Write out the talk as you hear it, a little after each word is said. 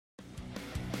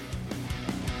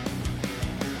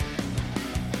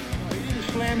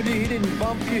slammed you, he didn't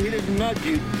bump you, he didn't nudge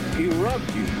you, he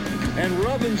rubbed you. And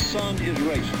rubbing, son, is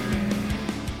racing.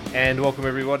 And welcome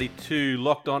everybody to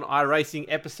Locked On iRacing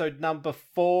episode number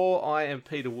 4. I am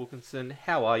Peter Wilkinson.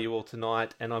 How are you all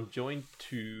tonight? And I'm joined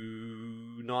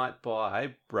tonight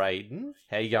by Braden.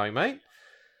 How you going, mate?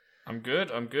 I'm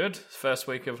good. First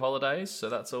week of holidays, so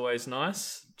that's always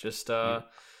nice. Just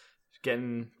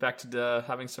getting back to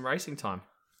having some racing time.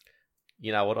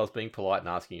 You know what? I was being polite and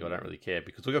asking you. I don't really care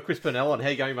because we've got Chris Purnell on. How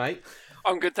you going, mate?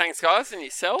 I'm good, thanks, guys. And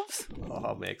yourselves? Oh,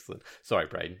 I'm excellent. Sorry,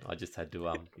 Braden. I just had to,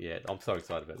 I'm so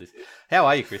excited about this. How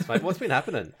are you, Chris, mate? What's been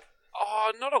happening?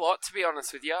 Oh, not a lot, to be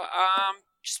honest with you.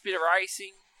 Just a bit of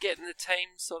racing, getting the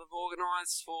team sort of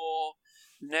organised for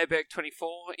Nürburgring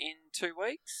 24 in 2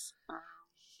 weeks.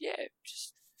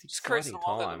 Just cruising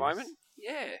along at the moment.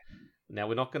 Yeah. Now,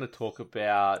 we're not going to talk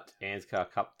about Anscar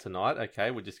Cup tonight,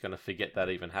 okay? We're just going to forget that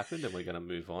even happened and we're going to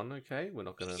move on, okay? We're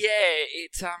not going to... Yeah,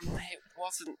 it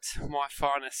wasn't my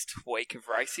finest week of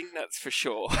racing, that's for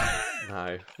sure.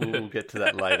 No, we'll get to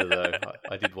that later, though.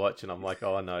 I did watch and I'm like,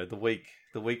 oh, no, the week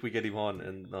we get him on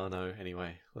and, oh, no,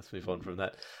 anyway, let's move on from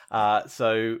that.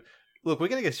 Look, we're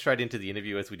going to get straight into the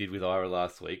interview as we did with Ira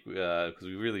last week because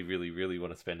we really, really, really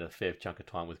want to spend a fair chunk of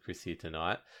time with Chris here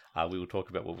tonight. We will talk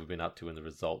about what we've been up to and the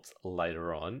results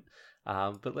later on.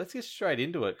 But let's get straight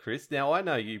into it, Chris. Now, I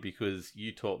know you because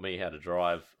you taught me how to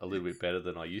drive a little bit better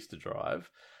than I used to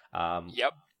drive.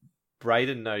 Yep.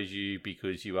 Braden knows you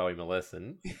because you owe him a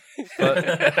lesson. But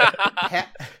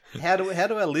how do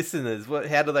our listeners,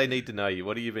 how do they need to know you?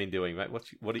 What have you been doing, mate?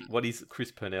 What is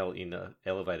Chris Purnell in an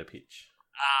elevator pitch?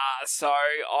 So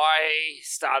I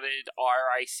started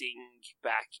iRacing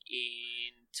back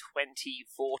in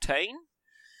 2014.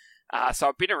 So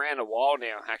I've been around a while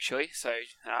now, actually. So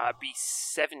it'd be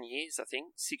 7 years, I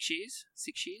think. 6 years.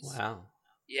 6 years. Wow.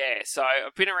 Yeah, so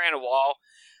I've been around a while.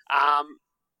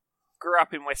 Grew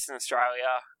up in Western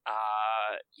Australia.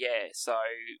 So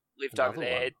lived Another over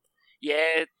there. one.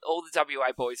 Yeah, all the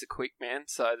WA boys are quick, man.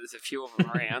 So there's a few of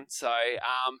them around. So,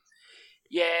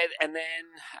 and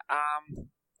then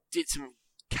did some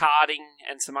karting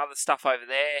and some other stuff over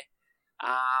there.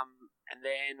 And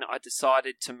then I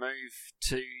decided to move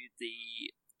to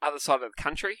the other side of the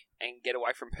country and get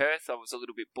away from Perth. I was a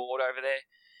little bit bored over there.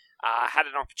 Had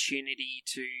an opportunity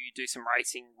to do some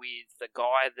racing with the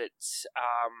guy that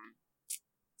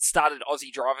started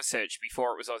Aussie Driver Search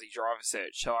before it was Aussie Driver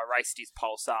Search. So I raced his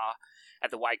Pulsar at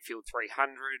the Wakefield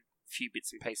 300, a few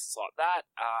bits and pieces like that.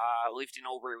 Lived in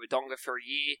Albury-Wodonga for a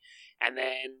year and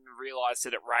then realised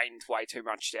that it rained way too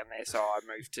much down there. So I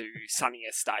moved to sunny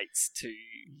estates to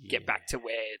get back to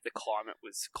where the climate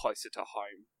was closer to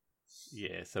home.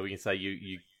 Yeah, so we can say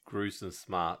you grew some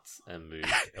smarts and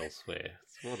moved elsewhere.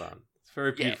 It's well done. It's a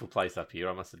very beautiful place up here,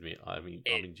 I must admit. I'm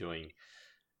enjoying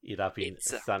it up in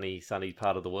a sunny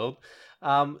part of the world.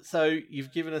 So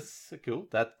you've given us cool.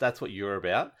 That's what you're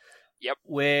about. Yep.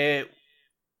 Where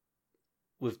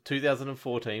with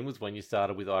 2014 was when you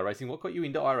started with iRacing. What got you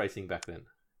into iRacing back then?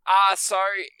 So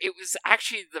it was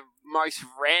actually the most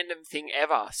random thing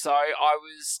ever. So I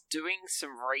was doing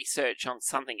some research on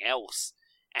something else,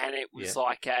 and it was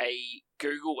like a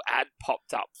Google ad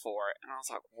popped up for it, and I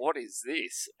was like, "What is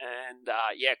this?" And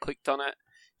clicked on it,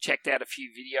 checked out a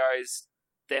few videos.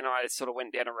 Then I sort of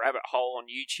went down a rabbit hole on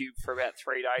YouTube for about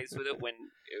 3 days with it,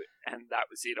 and that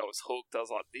was it. I was hooked. I was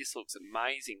like, "This looks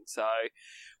amazing." So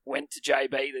went to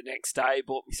JB the next day,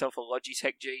 bought myself a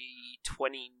Logitech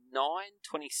G29,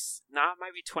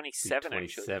 maybe 27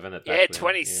 actually. 27 at that Yeah, point.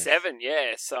 27,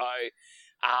 yeah. So,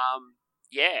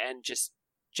 and just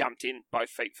jumped in,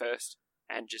 both feet first,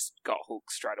 and just got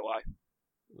hooked straight away.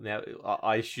 Now,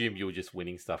 I assume you were just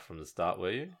winning stuff from the start,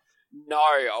 were you? No,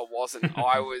 I wasn't.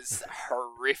 I was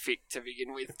horrific to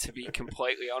begin with, to be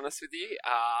completely honest with you.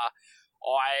 I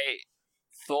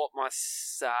thought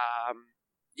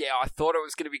I thought it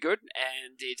was going to be good,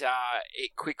 and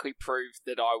it quickly proved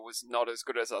that I was not as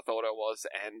good as I thought I was,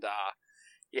 and I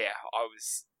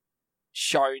was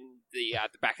shown the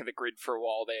back of the grid for a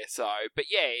while there. So, but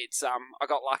yeah, it's I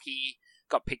got lucky,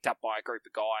 got picked up by a group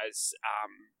of guys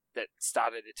that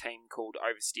started a team called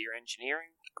Oversteer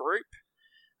Engineering Group.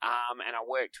 And I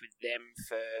worked with them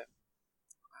for,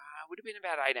 would have been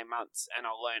about 18 months, and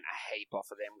I learned a heap off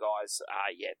of them guys.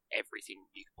 Everything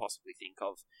you could possibly think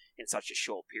of in such a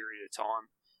short period of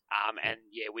time.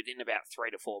 Within about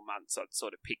 3 to 4 months, I'd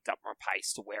sort of picked up my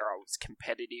pace to where I was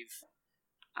competitive,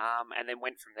 and then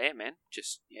went from there, man.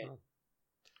 Oh.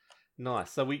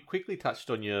 Nice. So we quickly touched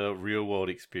on your real-world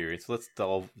experience. Let's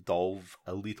delve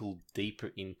a little deeper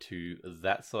into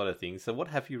that side of things. So what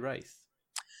have you raced?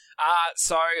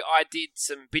 So I did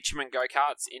some bitumen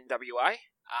go-karts in WA.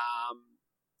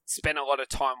 spent a lot of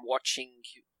time watching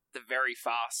the very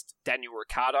fast Daniel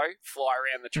Ricciardo fly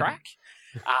around the track.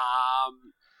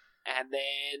 And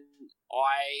then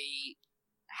I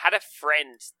had a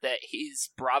friend that his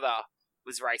brother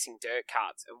was racing dirt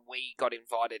karts, and we got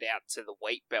invited out to the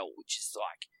Wheat Belt, which is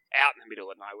like out in the middle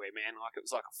of nowhere, man. Like, it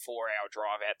was like a 4-hour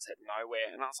drive out to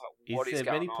nowhere, and I was like, what is going on? Is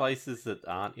there many places that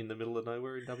aren't in the middle of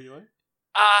nowhere in WA?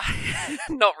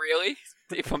 Not really,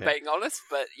 if I'm being honest,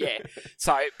 but yeah.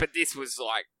 But this was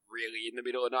like really in the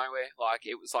middle of nowhere. Like,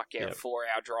 it was like a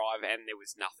 4-hour drive, and there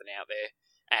was nothing out there.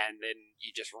 And then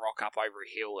you just rock up over a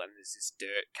hill, and there's this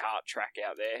dirt kart track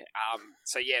out there.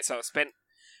 So I spent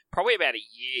probably about a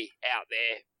year out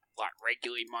there, like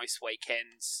regularly most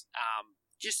weekends,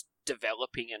 just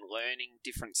developing and learning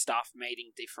different stuff,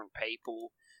 meeting different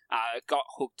people.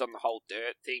 Got hooked on the whole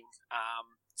dirt thing.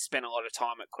 Spent a lot of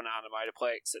time at Kwinana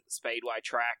Motorplex at the Speedway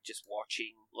track, just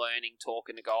watching, learning,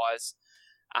 talking to guys.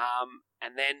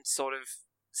 And then sort of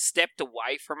stepped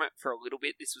away from it for a little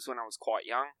bit. This was when I was quite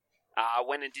young.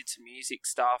 Went and did some music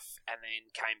stuff, and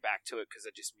then came back to it because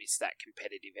I just missed that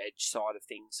competitive edge side of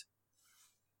things.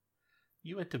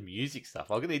 You went to music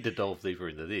stuff. I'm going to need to delve deeper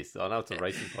into this. I know it's a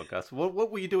racing podcast. What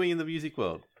were you doing in the music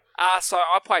world? So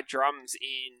I played drums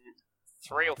in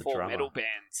 3 or 4 drummer. metal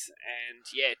bands, and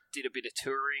did a bit of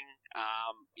touring.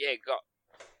 I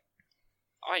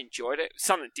enjoyed it.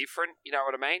 Something different, you know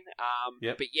what I mean?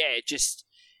 But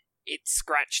it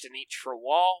scratched an itch for a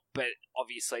while, but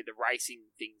obviously the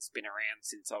racing thing's been around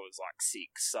since I was like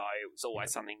 6, so it was always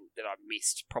something that I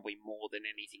missed probably more than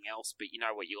anything else. But you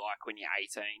know what you like when you're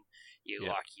 18, you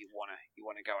want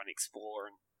to go and explore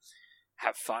and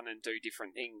have fun and do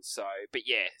different things. So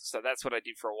that's what I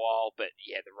did for a while. But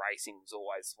the racing was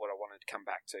always what I wanted to come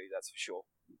back to. That's for sure.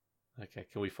 Okay,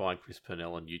 can we find Chris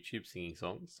Purnell on YouTube singing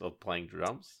songs or playing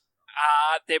drums?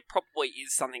 There probably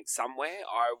is something somewhere.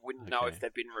 I wouldn't know if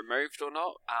they've been removed or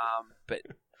not, but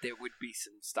there would be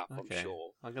some stuff, I'm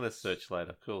sure. I'm going to search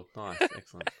later. Cool, nice,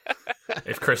 excellent.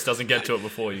 If Chris doesn't get to it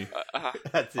before you.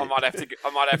 That's it. I might have to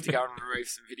go and remove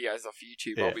some videos off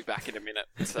YouTube. Yeah. I'll be back in a minute.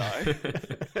 So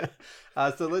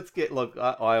let's get... Look,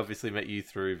 I obviously met you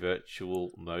through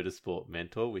Virtual Motorsport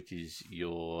Mentor, which is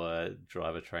your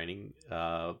driver training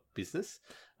business.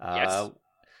 Yes.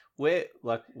 When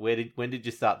did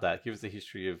you start that? Give us the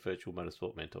history of Virtual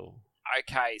Motorsport Mentor.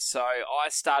 Okay, so I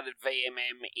started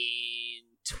VMM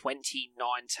in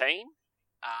 2019.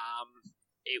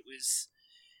 It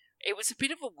was a bit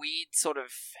of a weird sort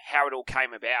of how it all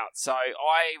came about. So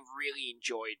I really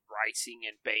enjoyed racing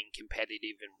and being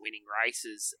competitive and winning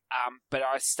races. But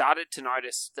I started to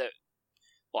notice that,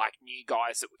 like, new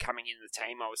guys that were coming in the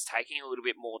team, I was taking a little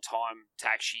bit more time to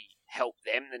actually help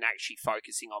them than actually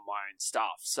focusing on my own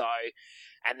stuff. So,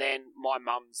 and then my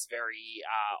mum's very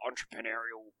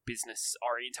entrepreneurial business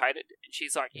orientated, and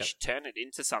she's like, you should turn it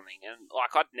into something. And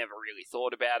like, I'd never really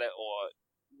thought about it or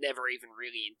never even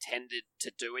really intended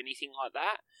to do anything like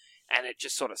that. And it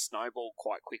just sort of snowballed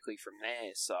quite quickly from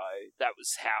there. So that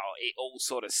was how it all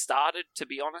sort of started, to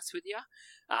be honest with you.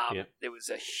 There was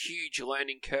a huge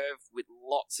learning curve with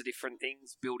lots of different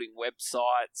things, building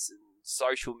websites and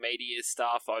social media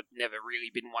stuff. I'd never really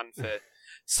been one for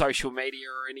social media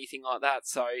or anything like that.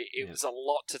 So it was a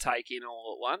lot to take in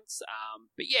all at once.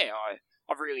 But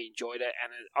I've really enjoyed it,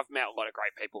 and I've met a lot of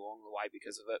great people along the way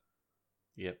because of it.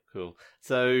 Yep, cool.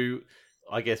 So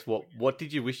I guess what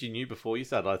did you wish you knew before you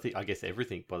started? I guess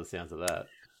everything by the sounds of that.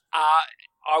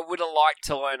 I would have liked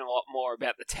to learn a lot more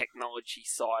about the technology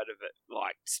side of it,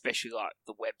 like especially like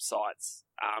the websites.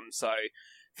 So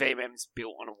VMM's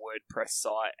built on a WordPress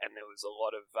site, and there was a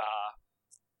lot of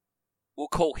we'll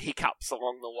call hiccups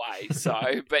along the way.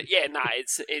 So, but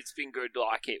it's been good.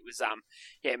 Like, it was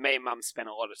me and Mum spent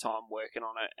a lot of time working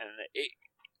on it, and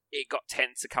it got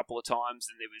tense a couple of times,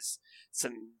 and there was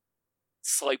some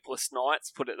sleepless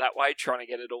nights, put it that way, trying to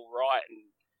get it all right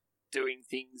and doing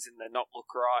things and they not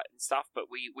look right and stuff. But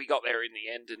we got there in the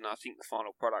end, and I think the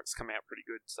final product's come out pretty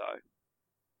good. So,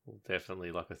 well,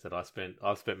 definitely, like I said,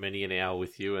 I've spent many an hour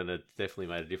with you, and it's definitely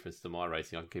made a difference to my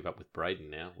racing. I can keep up with Braden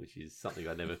now, which is something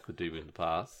I never could do in the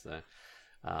past. So,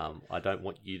 I don't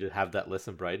want you to have that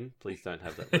lesson, Braden. Please don't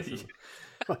have that lesson.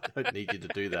 I don't need you to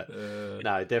do that.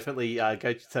 No, definitely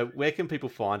go. So where can people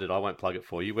find it? I won't plug it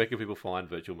for you. Where can people find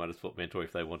Virtual Motorsport Mentor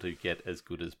if they want to get as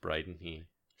good as Braden here?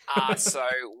 So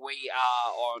we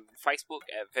are on Facebook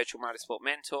at Virtual Motorsport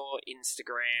Mentor,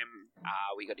 Instagram,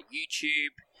 we got a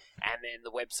YouTube, and then the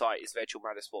website is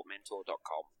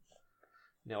virtualmotorsportmentor.com.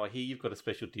 Now, I hear you've got a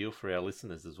special deal for our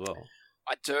listeners as well.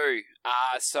 I do.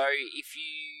 So if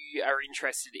you you are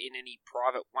interested in any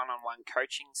private one-on-one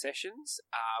coaching sessions,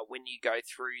 when you go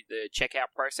through the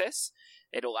checkout process,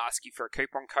 it'll ask you for a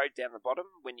coupon code down the bottom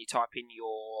when you type in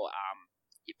your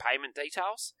payment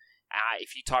details.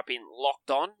 If you type in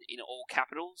 "locked on" in all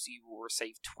capitals, you will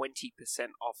receive 20%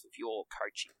 off of your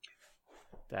coaching.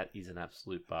 That is an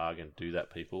absolute bargain. Do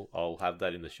that, people. I'll have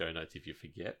that in the show notes if you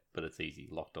forget, but it's easy.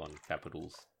 Locked on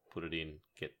capitals. Put it in.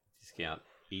 Get discount.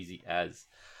 Easy as.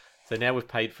 So now we've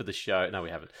paid for the show. No, we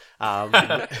haven't.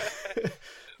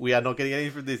 We are not getting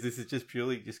anything from this. This is just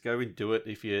purely just go and do it.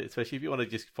 Especially if you want to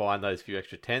just find those few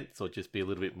extra tenths or just be a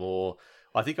little bit more.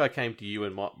 I think I came to you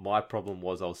and my problem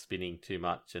was I was spinning too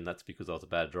much, and that's because I was a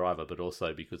bad driver, but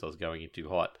also because I was going in too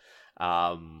hot.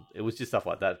 It was just stuff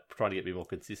like that, trying to get a bit more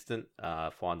consistent,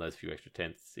 find those few extra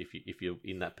tenths. If you're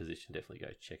in that position, definitely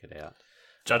go check it out.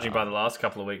 Judging by the last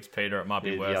couple of weeks, Peter, it might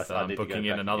be worth booking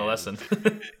in another lesson.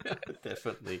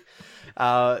 Definitely.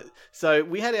 So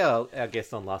we had our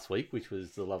guest on last week, which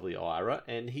was the lovely Ira,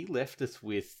 and he left us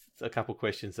with a couple of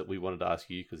questions that we wanted to ask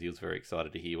you because he was very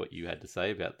excited to hear what you had to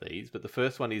say about these. But the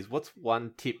first one is, what's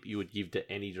one tip you would give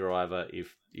to any driver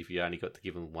if you only got to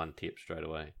give them one tip straight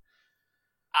away?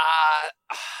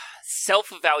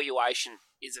 Self-evaluation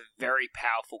is a very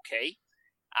powerful key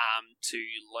to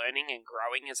learning and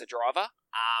growing as a driver.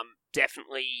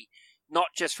 Definitely not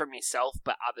just from yourself,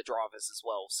 but other drivers as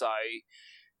well.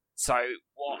 So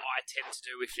what I tend to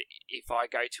do if I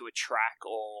go to a track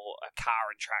or a car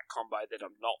and track combo that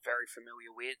I'm not very familiar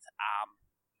with,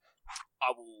 I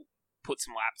will put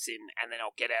some laps in and then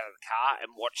I'll get out of the car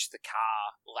and watch the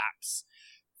car laps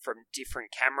from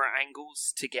different camera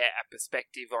angles to get a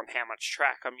perspective on how much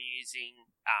track I'm using,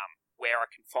 where I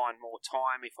can find more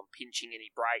time, if I'm pinching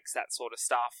any brakes, that sort of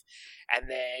stuff. And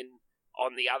then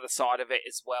on the other side of it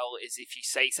as well is if you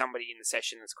see somebody in the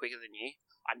session that's quicker than you,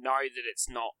 I know that it's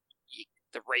not,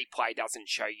 the replay doesn't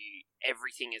show you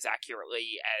everything as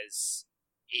accurately as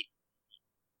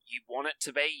you want it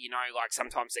to be. You know, like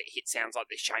sometimes it sounds like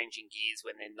they're changing gears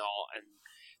when they're not, and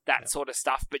that sort of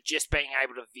stuff. But just being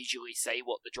able to visually see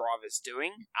what the driver's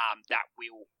doing, that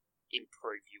will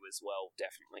improve you as well,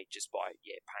 definitely, just by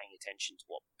paying attention to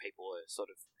what people are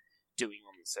sort of doing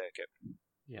on the circuit.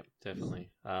 Yep,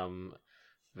 definitely.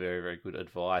 Very, very good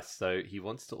advice. So he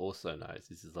wants to also know,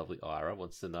 this is lovely Ira,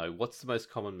 wants to know, what's the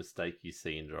most common mistake you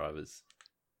see in drivers?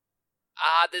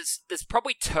 There's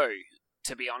probably two,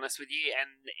 to be honest with you,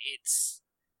 and it's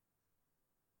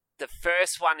the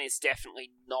first one is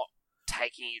definitely not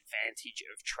taking advantage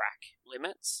of track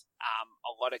limits.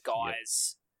 A lot of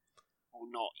guys will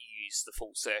not use the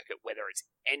full circuit, whether it's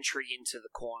entry into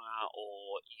the corner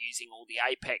or using all the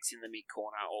apex in the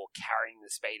mid-corner or carrying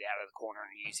the speed out of the corner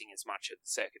and using as much of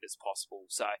the circuit as possible.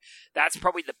 So that's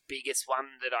probably the biggest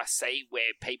one that I see,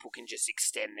 where people can just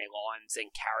extend their lines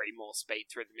and carry more speed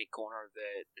through the mid-corner of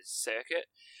the circuit,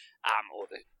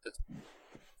 or the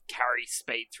carry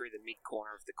speed through the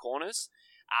mid-corner of the corners.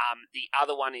 The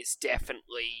other one is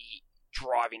definitely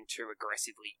driving too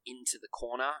aggressively into the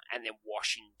corner and then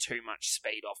washing too much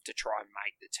speed off to try and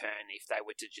make the turn. If they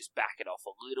were to just back it off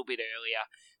a little bit earlier,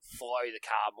 flow the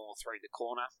car more through the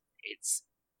corner,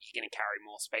 you're going to carry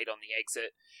more speed on the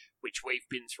exit, which we've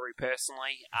been through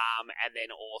personally. And then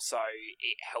also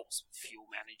it helps with fuel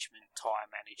management,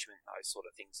 tyre management, those sort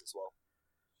of things as well.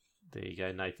 There you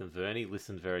go, Nathan Verney.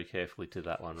 Listened very carefully to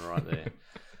that one right there.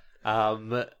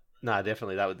 No,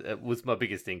 definitely. That was my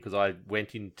biggest thing, because I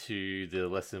went into the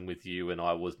lesson with you and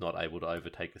I was not able to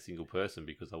overtake a single person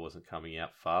because I wasn't coming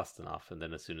out fast enough. And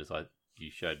then as soon as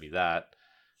you showed me that,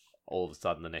 all of a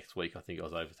sudden the next week, I think I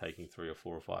was overtaking 3 or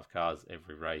 4 or 5 cars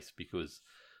every race because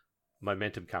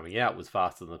momentum coming out was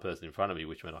faster than the person in front of me,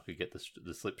 which meant I could get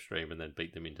the slipstream and then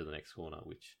beat them into the next corner,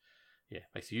 which,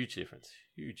 makes a huge difference.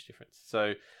 Huge difference.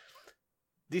 So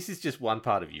this is just one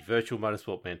part of you, Virtual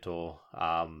Motorsport Mentor,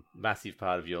 massive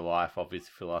part of your life, obviously,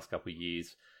 for the last couple of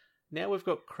years. Now we've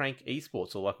got Crank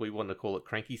Esports, or like we want to call it,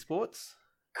 Cranky Sports.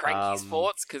 Cranky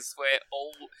Sports, because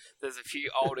there's a few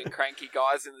old and cranky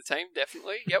guys in the team,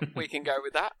 definitely. Yep, we can go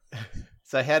with that.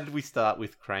 So how did we start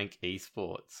with Crank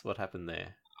Esports? What happened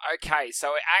there? Okay,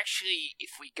 so actually,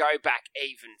 if we go back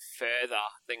even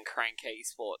further than Crank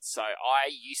Esports, so I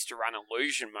used to run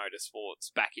Illusion Motorsports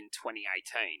back in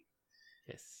 2018.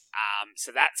 Yes.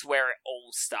 So that's where it all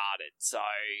started.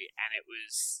 And it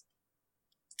was,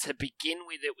 to begin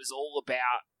with, it was all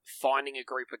about finding a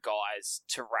group of guys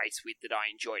to race with that I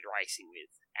enjoyed racing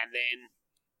with. And then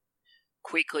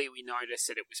quickly we noticed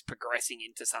that it was progressing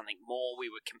into something more. We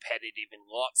were competitive in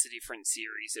lots of different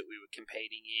series that we were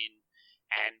competing in,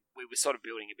 and we were sort of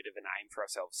building a bit of a name for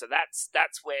ourselves. So that's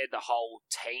where the whole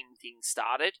team thing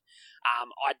started.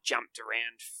 I jumped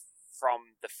around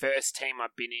from the first team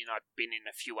I'd been in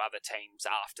a few other teams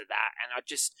after that, and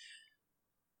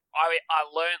I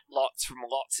learnt lots from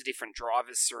lots of different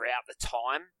drivers throughout the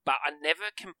time, but I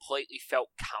never completely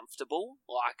felt comfortable.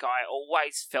 Like, I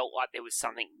always felt like there was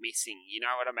something missing, you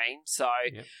know what I mean? So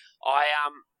Yep.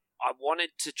 I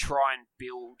wanted to try and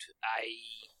build a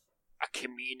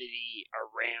community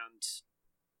around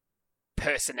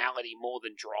personality more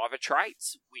than driver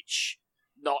traits, which,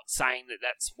 not saying that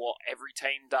that's what every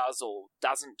team does or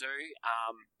doesn't do,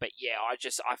 but yeah, I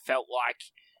felt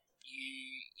like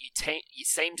you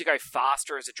seem to go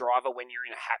faster as a driver when you're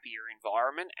in a happier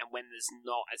environment and when there's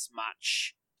not as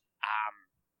much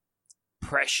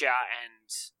pressure and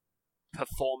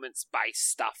performance-based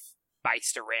stuff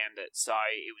based around it. So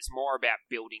it was more about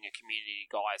building a community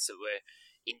of guys that were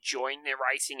enjoying their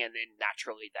racing, and then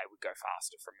naturally they would go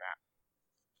faster from that.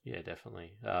 Yeah,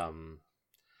 definitely.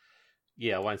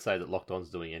 Yeah, I won't say that Locked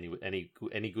On's doing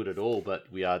any good at all,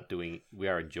 but we are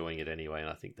enjoying it anyway, and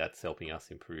I think that's helping us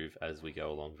improve as we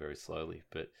go along very slowly.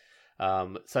 But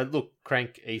so look,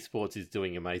 Crank Esports is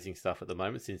doing amazing stuff at the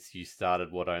moment. Since you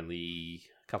started, only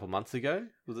a couple months ago?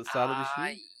 Was it started this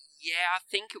year? Yeah, I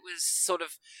think it was sort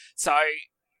of so.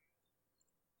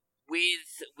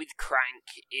 With Crank,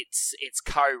 it's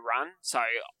co-run, so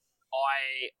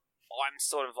I'm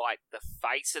sort of like the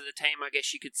face of the team, I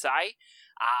guess you could say.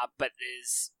 But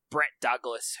there's Brett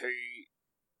Douglas, who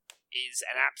is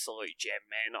an absolute gem,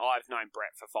 man. I've known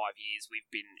Brett for 5 years. We've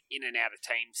been in and out of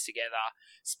teams together,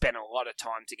 spent a lot of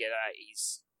time together.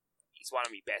 He's one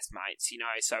of my best mates, you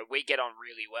know, so we get on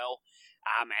really well.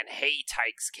 And he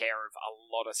takes care of a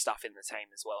lot of stuff in the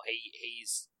team as well.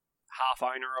 He's half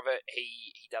owner of it.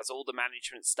 He does all the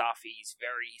management stuff. He's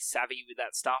very savvy with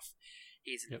that stuff.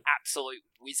 He's an absolute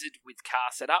wizard with car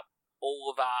setup.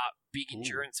 All of our big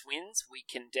endurance wins, we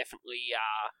can definitely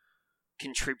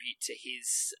contribute to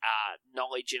his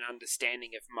knowledge and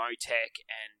understanding of Motec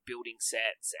and building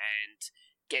sets and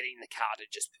getting the car to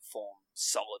just perform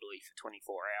solidly for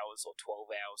 24 hours or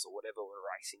 12 hours or whatever we're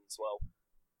racing as well.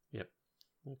 Yep.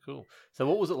 Oh, cool. So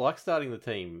what was it like starting the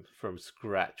team from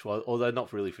scratch? Well, although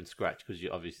not really from scratch, because you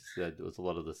obviously said it was a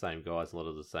lot of the same guys, a lot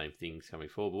of the same things coming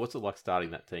forward. But what's it like starting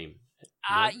that team?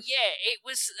 Yeah, it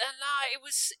was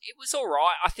it was all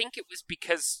right. I think it was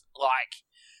because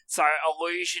so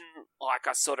Illusion, I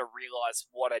sort of realised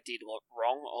what I did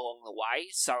wrong along the way,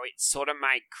 so it sort of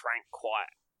made Crank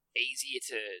quite easier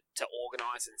to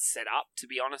organise and set up, to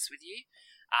be honest with you.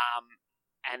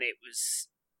 And it was,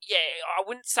 yeah, I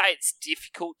wouldn't say it's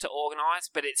difficult to organise,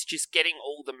 but it's just getting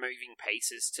all the moving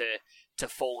pieces to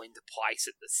fall into place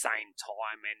at the same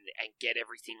time and get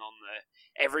everybody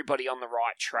on the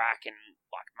right track and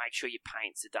make sure your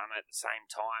paints are done at the same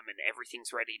time and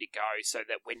everything's ready to go so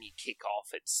that when you kick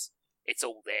off it's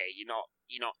all there. You're not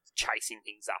chasing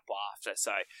things up after.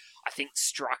 So I think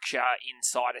structure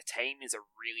inside a team is a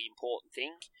really important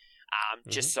thing.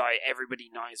 Just so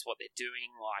everybody knows what they're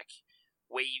doing.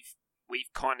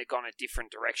 We've kind of gone a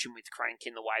different direction with Crank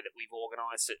in the way that we've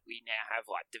organised it. We now have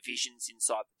divisions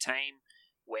inside the team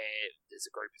where there's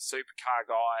a group of supercar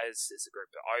guys, there's a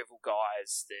group of oval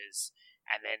guys,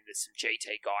 and then there's some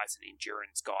GT guys and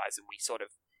endurance guys, and we sort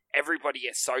of,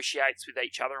 everybody associates with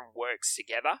each other and works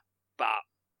together, but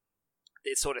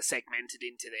they're sort of segmented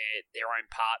into their own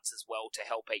parts as well to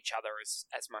help each other as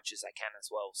much as they can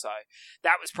as well. So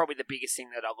that was probably the biggest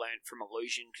thing that I learned from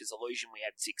Illusion, because Illusion we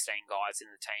had 16 guys in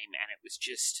the team and it was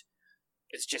just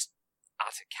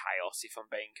utter chaos, if I'm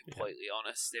being completely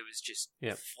honest. There was just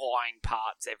flying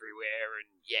parts everywhere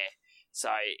and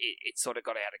so it sort of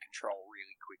got out of control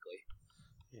really quickly.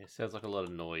 Yeah, sounds like a lot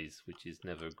of noise, which is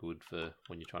never good for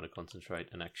when you're trying to concentrate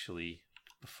and actually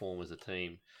perform as a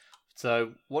team.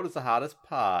 So, what is the hardest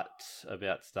part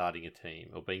about starting a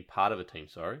team, or being part of a team,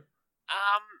 sorry?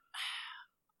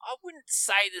 I wouldn't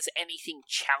say there's anything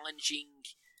challenging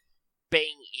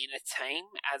being in a team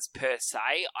as per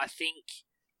se. I think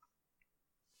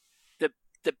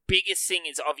the biggest thing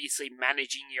is obviously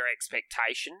managing your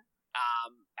expectation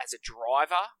as a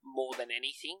driver more than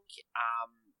anything.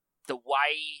 The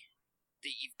way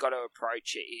that you've got to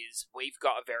approach it is we've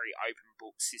got a very open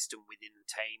book system within the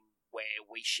team where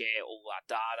we share all our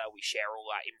data, we share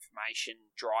all our information,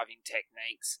 driving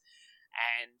techniques,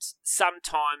 and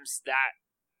sometimes that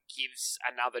gives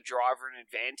another driver an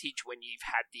advantage when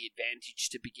you've had the advantage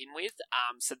to begin with.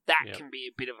 So that can be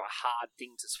a bit of a hard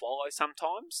thing to swallow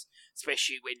sometimes,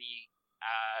 especially when you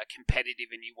are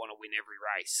competitive and you want to win every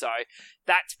race. So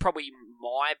that's probably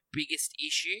my biggest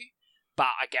issue.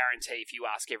 But I guarantee if you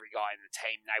ask every guy in the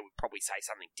team, they would probably say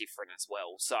something different as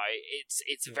well. So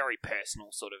it's a very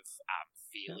personal sort of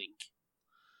feeling.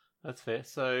 That's fair.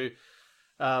 So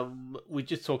We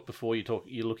just talked before.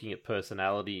 You're looking at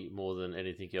personality more than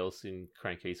anything else in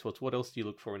Crank Esports. What else do you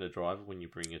look for in a driver when you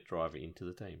bring a driver into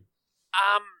the team?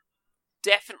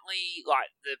 Definitely,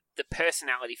 like the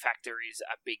personality factor is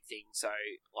a big thing. So,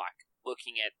 like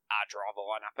looking at our driver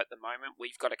lineup at the moment,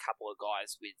 we've got a couple of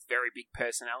guys with very big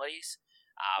personalities.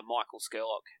 Michael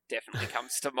Skurlock definitely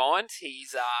comes to mind.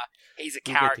 He's a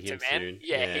character, man.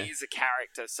 Yeah, he's a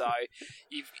character. So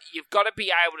you've got to be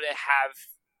able to have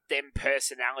them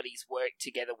personalities work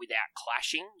together without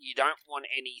clashing. You don't want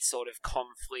any sort of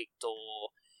conflict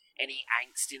or any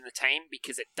angst in the team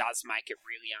because it does make it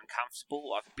really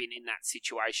uncomfortable. I've been in that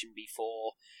situation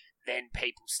before. Then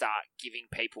people start giving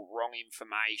people wrong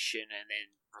information, and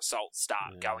then results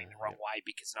start going the wrong way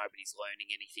because nobody's learning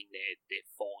anything. They're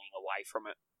falling away from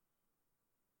it.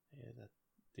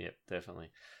 Yeah,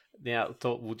 definitely. Now,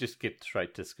 we'll just get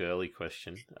straight to Skirly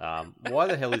question. Why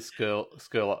the hell is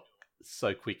Skirl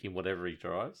so quick in whatever he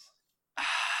drives?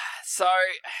 So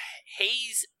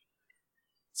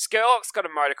Skurlock's got a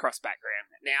motocross background.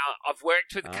 Now, I've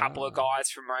worked with a couple of guys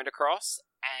from motocross,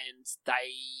 and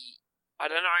I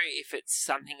don't know if it's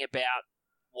something about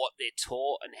what they're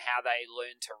taught and how they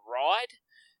learn to ride.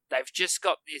 They've just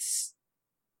got this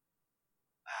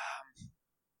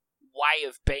way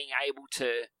of being able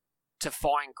to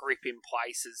find grip in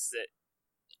places that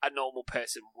a normal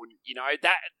person wouldn't. You know,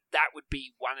 that would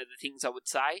be one of the things I would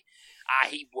say.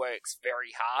 He works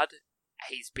very hard.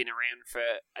 He's been around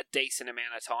for a decent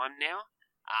amount of time now.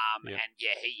 And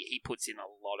yeah, he puts in a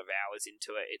lot of hours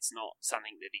into it. It's not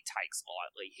something that he takes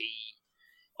lightly.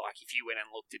 If you went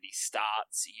and looked at his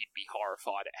starts, you'd be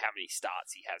horrified at how many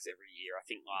starts he has every year. I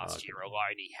think last year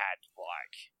alone he had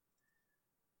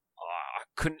I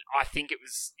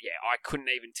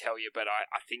couldn't even tell you, but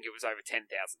I think it was over 10,000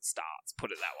 starts, put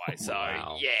it that way. So,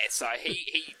 so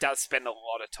he does spend a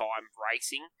lot of time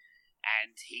racing,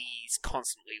 and he's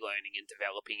constantly learning and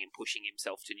developing and pushing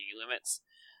himself to new limits.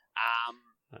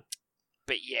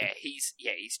 But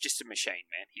he's just a machine,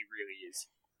 man. He really is.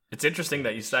 It's interesting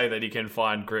that you say that he can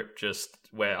find grip just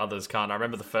where others can't. I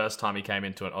remember the first time he came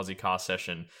into an Aussie car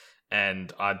session,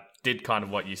 and I did kind of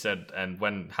what you said and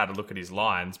had a look at his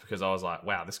lines because I was like,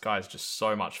 wow, this guy is just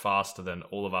so much faster than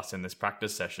all of us in this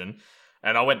practice session.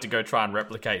 And I went to go try and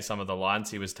replicate some of the lines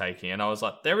he was taking, and I was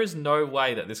like, there is no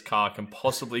way that this car can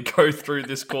possibly go through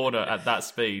this corner at that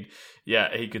speed.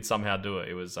 Yeah, he could somehow do it.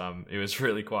 It was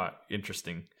really quite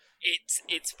interesting.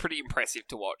 It's pretty impressive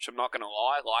to watch. I'm not going to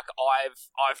lie. Like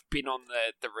I've been on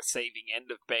the receiving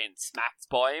end of being smacked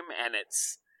by him, and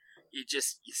you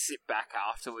sit back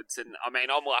afterwards. And I mean,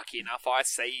 I'm lucky enough. I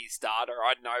see his data.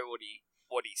 I know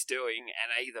what he's doing, and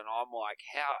even I'm like,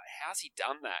 how's he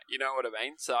done that? You know what I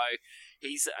mean? So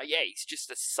he's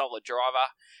just a solid driver.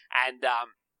 And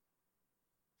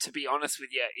to be honest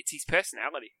with you, it's his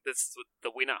personality that's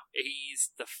the winner. He's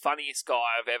the funniest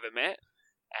guy I've ever met.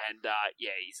 And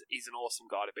he's an awesome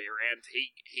guy to be around.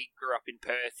 He grew up in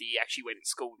Perth. He actually went to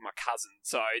school with my cousin,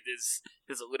 so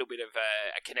there's a little bit of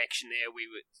a connection there.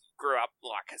 We grew up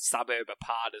like a suburb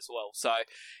apart as well, so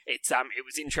it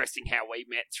was interesting how we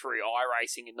met through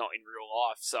iRacing and not in real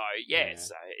life. So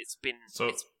so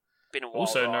it's been a while.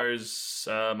 Also knows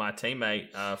my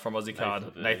teammate from Aussie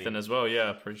Card, Nathan as well.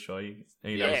 Yeah, pretty sure he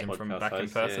knows him from back in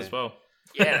Perth as well.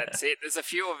 Yeah, that's it. There's a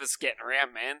few of us getting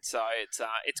around, man. So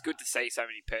it's good to see so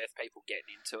many Perth people getting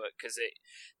into it because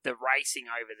the racing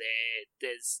over there,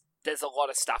 there's a lot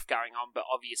of stuff going on, but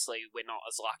obviously we're not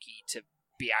as lucky to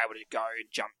be able to go and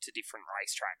jump to different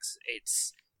racetracks.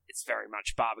 It's very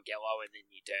much Barbagallo and then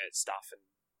your dirt stuff, and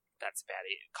that's about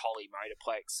it. Collie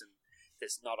Motorplex, and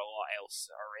there's not a lot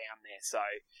else around there.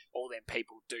 So all them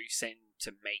people do seem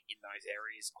to meet in those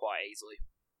areas quite easily.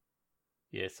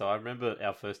 Yeah, so I remember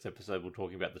our first episode, we were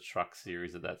talking about the truck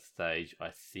series at that stage, I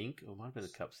think. Or it might have been the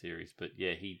Cup series. But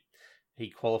yeah, he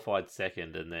qualified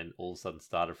second and then all of a sudden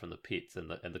started from the pits. And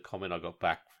the comment I got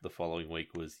back the following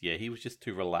week was, he was just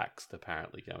too relaxed,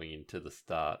 apparently, going into the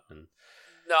start. And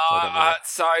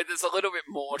so there's a little bit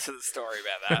more to the story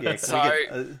about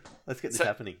that. Let's get this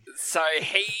happening. So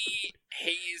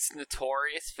he's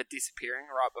notorious for disappearing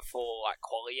right before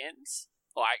quali ends.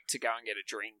 Like to go and get a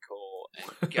drink or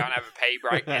go and have a pee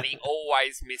break, and he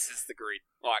always misses the grid.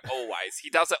 Like always, he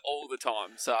does it all the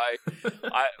time. So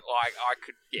I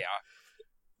could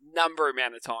number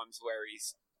amount of times where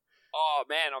he's, oh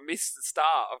man, I missed the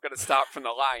start. I've got to start from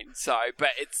the lane. So, but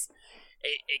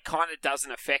it kind of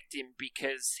doesn't affect him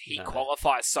because he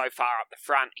qualifies so far up the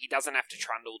front. He doesn't have to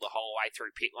trundle the whole way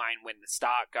through pit lane when the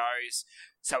start goes.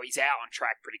 So he's out on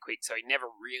track pretty quick. So he never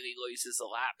really loses a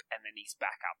lap, and then he's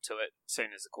back up to it. As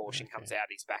soon as the caution comes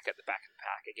out, he's back at the back of the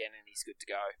pack again, and he's good to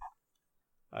go.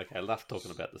 Okay, enough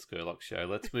talking about the Skurlock show.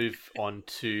 Let's move on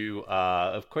to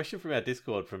a question from our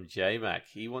Discord from JMac.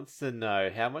 He wants to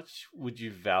know how much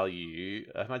value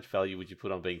would you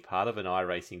put on being part of an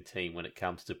iRacing team when it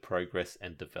comes to progress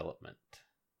and development?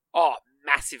 Oh,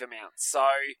 massive amounts. So,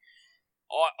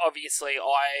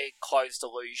 I closed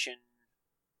Illusion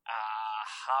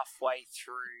halfway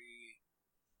through,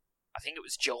 I think it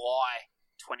was July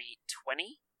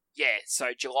 2020. Yeah,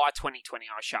 so July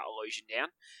 2020 I shut Illusion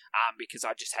down because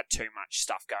I just had too much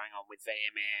stuff going on with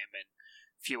VMM and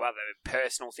a few other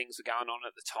personal things were going on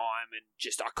at the time and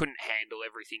just I couldn't handle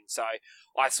everything. So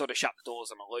I sort of shut the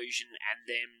doors on Illusion,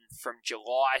 and then from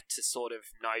July to sort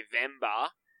of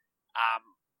November,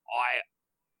 I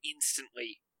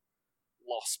instantly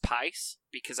lost pace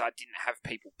because I didn't have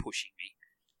people pushing me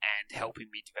and helping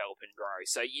me develop and grow.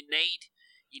 So you need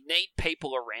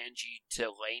people around you to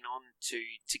lean on to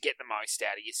get the most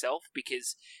out of yourself,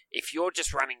 because if you're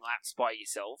just running laps by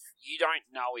yourself, you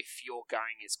don't know if you're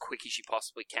going as quick as you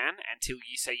possibly can until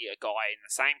you see a guy in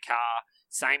the same car,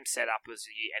 same setup as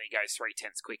you, and he goes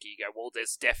 3/10 quicker. You go, well,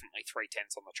 there's definitely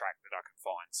 3/10 on the track that I can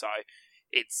find. So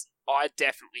I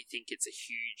definitely think it's a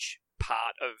huge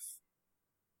part of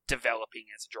developing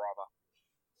as a driver.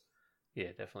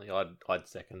 Yeah, definitely. I'd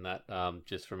second that.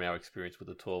 Just from our experience with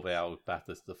the 12-hour with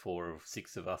Bathurst, the 4 of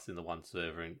 6 of us in the one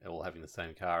server and all having the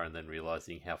same car, and then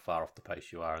realising how far off the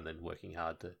pace you are, and then working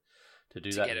hard to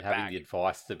do that, and having the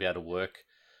advice to be able to work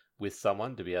with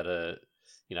someone, to be able to,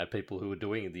 people who are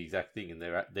doing the exact thing, and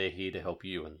they're here to help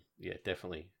you, and yeah,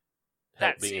 definitely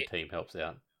being a team helps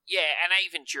out. Yeah, and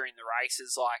even during the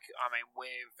races,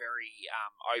 we're very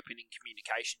open in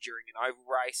communication during an oval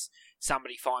race.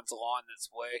 Somebody finds a line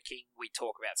that's working, we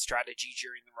talk about strategy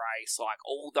during the race,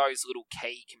 all those little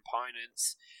key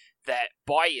components that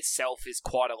by yourself is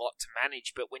quite a lot to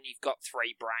manage, but when you've got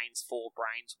 3 brains, 4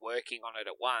 brains working on it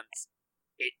at once,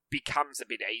 it becomes a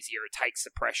bit easier. It takes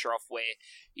the pressure off where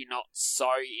you're not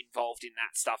so involved in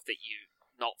that stuff that you're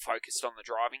not focused on the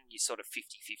driving. You're sort of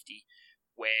 50-50,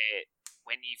 where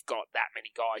when you've got that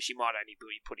many guys, you might only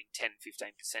be putting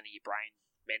 10-15% of your brain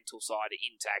mental side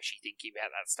into actually thinking about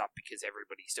that stuff because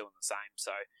everybody's doing the same.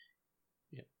 So,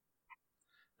 yeah,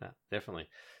 definitely.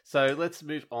 So let's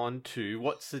move on to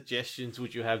what suggestions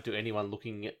would you have to anyone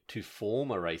looking to form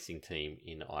a racing team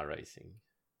in iRacing?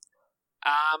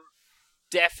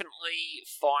 Definitely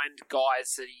find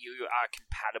guys that you are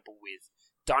compatible with.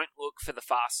 Don't look for the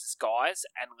fastest guys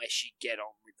unless you get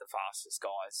on with the fastest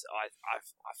guys. I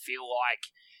feel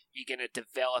like you're going to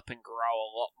develop and grow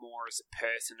a lot more as a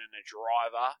person and a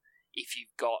driver if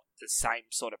you've got the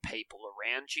same sort of people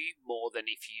around you, more than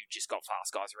if you've just got fast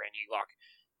guys around you.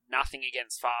 Nothing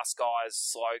against fast guys,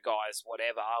 slow guys,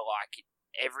 whatever.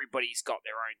 Everybody's got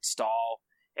their own style.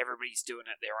 Everybody's doing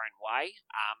it their own way.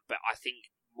 But I think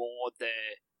more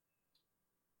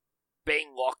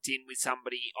being locked in with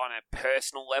somebody on a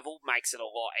personal level makes it a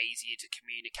lot easier to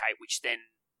communicate, which then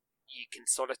you can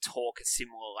sort of talk a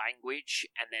similar language,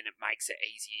 and then it makes it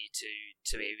easier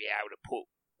to be able to put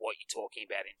what you're talking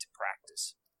about into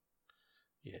practice.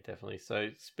 Yeah, definitely. So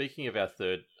speaking of our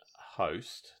third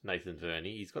host, Nathan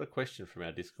Verney, he's got a question from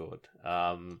our Discord.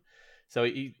 So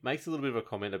he makes a little bit of a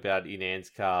comment about in Ann's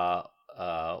car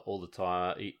all the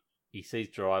time. He sees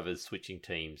drivers switching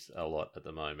teams a lot at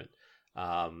the moment.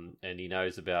 And he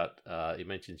knows about, he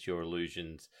mentions Your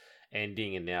Illusions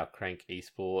ending, and now Crank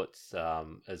Esports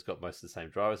has got most of the same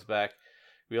drivers back.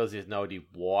 Realises he has no idea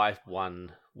why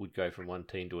one would go from one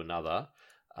team to another.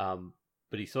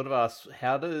 But he sort of asks,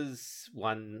 how does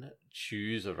one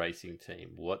choose a racing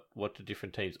team? What do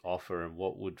different teams offer, and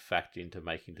what would factor into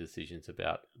making decisions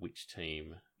about which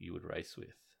team you would race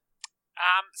with?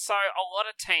 So a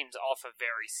lot of teams offer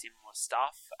very similar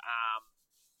stuff.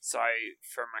 So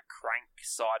from a Crank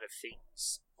side of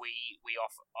things, we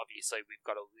offer, obviously we've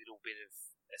got a little bit of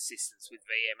assistance with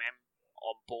VMM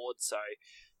on board, so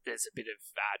there's a bit of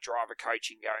driver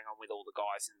coaching going on with all the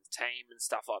guys in the team and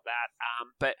stuff like that.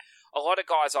 But a lot of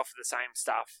guys offer the same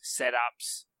stuff: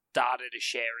 setups, data to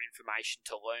share information,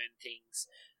 to learn things.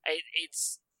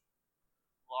 It's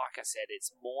like I said,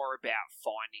 it's more about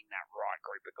finding that right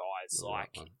group of guys.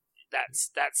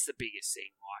 That's the biggest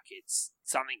thing. It's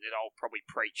something that I'll probably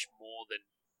preach more than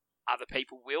other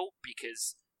people will,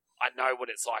 because I know what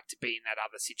it's like to be in that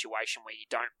other situation where you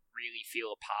don't really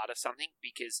feel a part of something,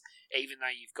 because even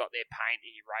though you've got their paint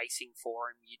and you're racing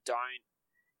for them, you don't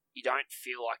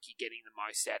feel like you're getting the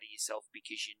most out of yourself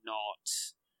because you're not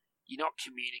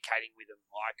communicating with them.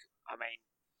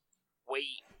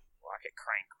 We at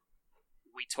Crank,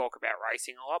 we talk about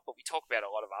racing a lot, but we talk about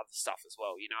a lot of other stuff as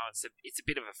well. It's a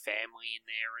bit of a family in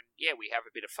there, and yeah, we have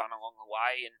a bit of fun along the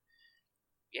way, and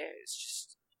yeah, it's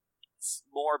just it's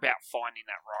more about finding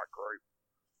that right group.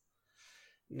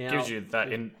 Now, Gives you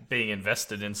that in being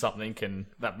invested in something,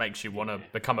 that makes you want to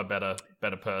become a better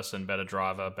person, better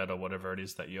driver, better whatever it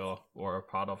is that you're or a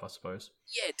part of, I suppose.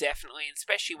 Yeah, definitely, and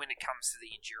especially when it comes to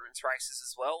the endurance races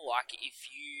as well. Like,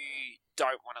 if you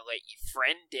don't want to let your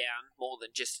friend down more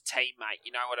than just a teammate,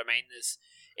 you know what I mean?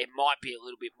 It might be a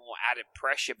little bit more added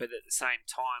pressure, but at the same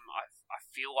time, I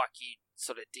feel like you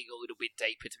sort of dig a little bit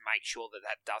deeper to make sure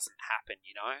that doesn't happen,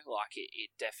 you know? Like,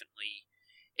 it definitely...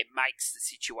 It makes the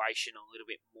situation a little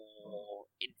bit more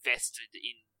invested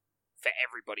in for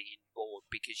everybody involved,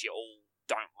 because you all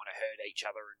don't want to hurt each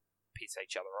other and piss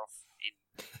each other off in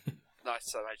not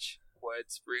so much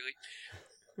words, really.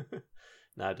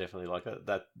 No, definitely. Like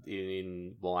that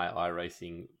in my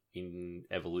iRacing in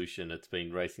Evolution, it's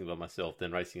been racing by myself,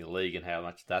 then racing a league, and how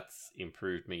much that's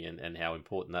improved me, and how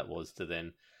important that was to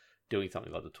then doing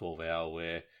something like the 12-hour,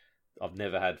 where I've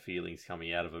never had feelings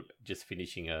coming out of it, just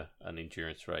finishing an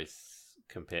endurance race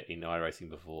in iRacing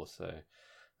before. So,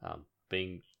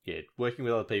 working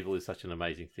with other people is such an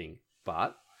amazing thing.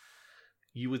 But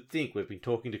you would think, we've been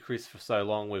talking to Chris for so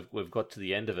long, we've got to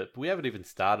the end of it, but we haven't even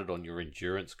started on your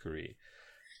endurance career.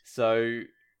 So,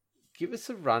 give us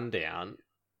a rundown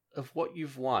of what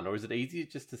you've won, or is it easier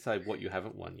just to say what you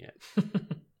haven't won yet?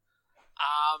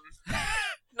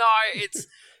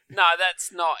 No,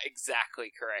 that's not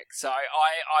exactly correct. So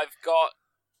I've got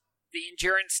the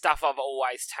endurance stuff I've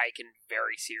always taken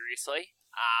very seriously.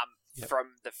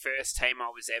 From the first team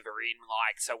I was ever in,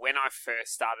 so when I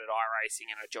first started iRacing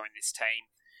and I joined this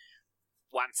team,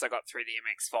 once I got through the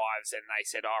MX-5s and they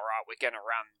said, all right, we're going to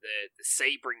run the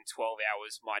Sebring 12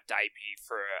 hours, my debut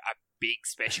for a big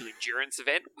special endurance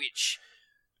event, which...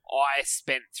 I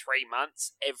spent 3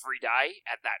 months every day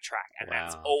at that track, and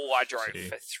that's all I drove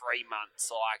for 3 months.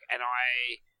 And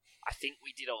I think we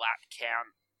did a lap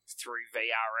count through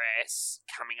VRS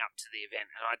coming up to the event,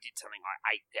 and I did something like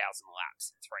 8,000 laps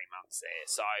in 3 months there.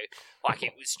 So,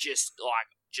 it was just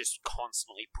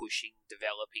constantly pushing,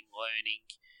 developing, learning,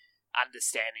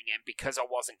 understanding, and because I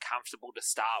wasn't comfortable to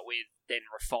start with, then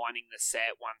refining the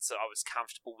set once I was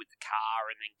comfortable with the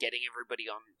car, and then getting everybody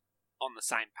on the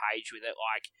same page with it.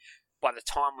 By the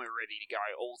time we were ready to go,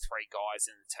 all three guys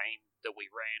in the team that we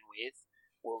ran with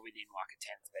were within a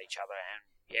tenth of each other, and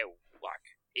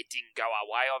it didn't go our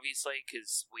way, obviously,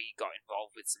 because we got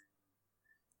involved with some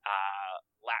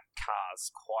lap cars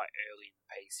quite early in the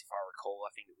piece, if I recall.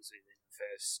 I think it was within the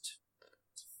first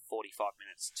 45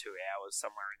 minutes to 2 hours,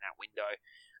 somewhere in that window.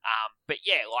 But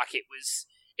yeah, it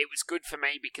was good for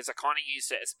me because I kind of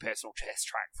used it as a personal test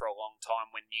track for a long time.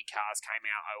 When new cars came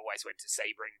out, I always went to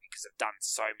Sebring because I've done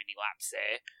so many laps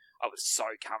there. I was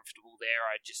so comfortable there.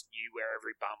 I just knew where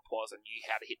every bump was. I knew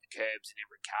how to hit the curbs in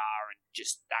every car, and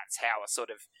just that's how I sort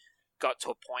of got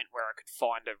to a point where I could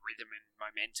find a rhythm and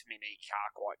momentum in each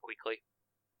car quite quickly.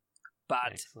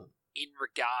 But Excellent. In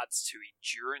regards to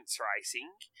endurance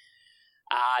racing,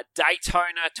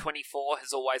 Daytona 24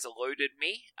 has always eluded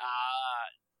me.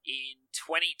 In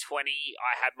 2020,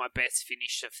 I had my best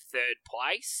finish of 3rd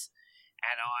place,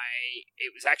 and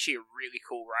it was actually a really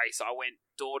cool race. I went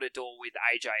door to door with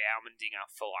AJ Allmendinger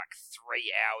for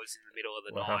 3 hours in the middle of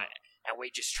the night, and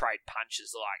we just trade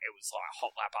punches. It was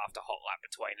hot lap after hot lap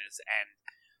between us, and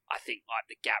I think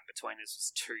the gap between us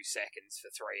was 2 seconds for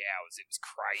 3 hours. It was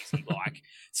crazy.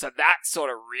 So that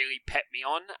sort of really pepped me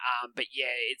on. But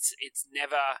yeah, it's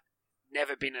never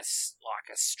been a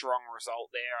strong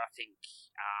result there. I think,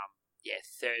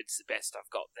 3rd's the best I've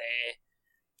got there.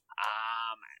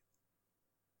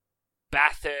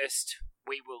 Bathurst,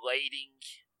 we were leading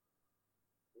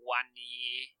 1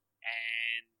 year,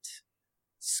 and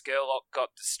Skurlock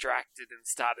got distracted and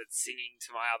started singing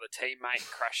to my other teammate,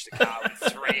 crashed the car with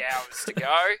 3 hours to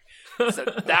go. So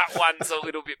that one's a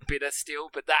little bit bitter still,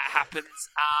 but that happens.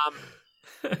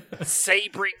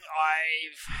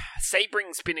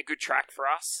 Sebring's been a good track for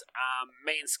us.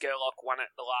 Me and Skurlock won it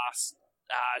the last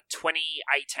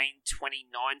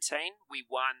 2018-2019. We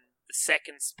won the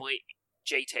second split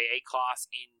GTE class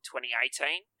in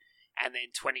 2018, and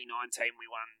then 2019 we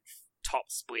won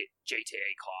top split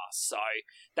GTE class. So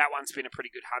that one's been a pretty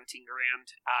good hunting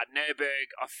ground. Nürburgring,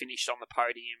 I finished on the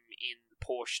podium in the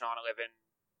Porsche 911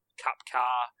 Cup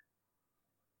car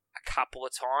a couple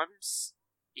of times.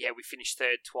 Yeah, we finished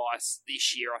 3rd twice.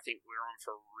 This year, I think we're on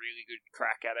for a really good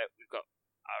crack at it. We've got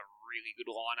a really good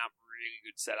lineup, really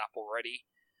good setup already.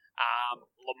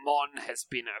 Le Mans has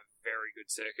been a very good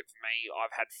circuit for me.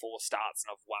 I've had 4 starts and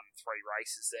I've won 3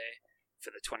 races there for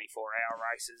the 24-hour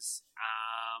races.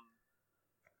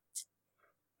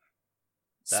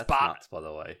 That's Spa. nuts, by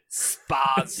the way.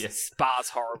 Spa's Yes. Spa's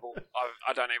horrible.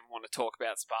 I don't even want to talk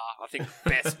about Spa. I think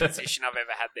best position I've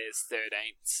ever had there is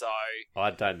 13th. So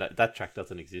I don't know. That track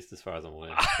doesn't exist as far as I'm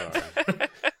aware. Sorry.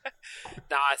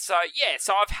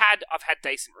 so I've had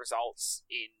decent results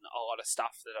in a lot of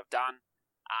stuff that I've done.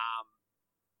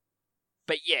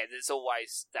 But yeah, there's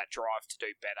always that drive to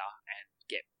do better and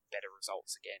get better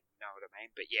results again. You know what I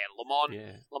mean? But yeah, Le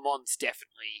Mans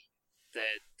definitely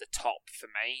the top for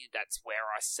me. That's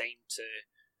where I seem to.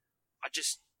 I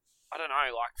don't know.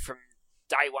 Like from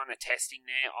day one of testing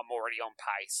there, I'm already on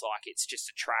pace. Like it's just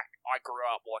a track. I grew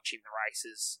up watching the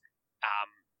races.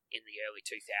 In the early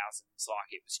 2000s,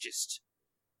 like it was just.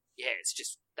 Yeah, it's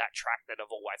just that track that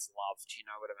I've always loved, you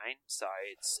know what I mean? So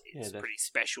it's pretty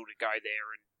special to go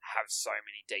there and have so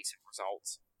many decent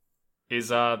results. Is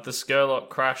the Skurlock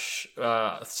crash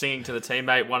singing to the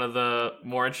teammate one of the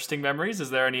more interesting memories? Is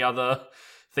there any other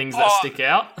things that stick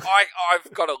out?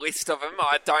 I've got a list of them.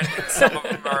 I don't think some of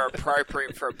them are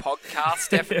appropriate for a podcast,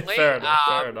 definitely. Fair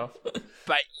enough.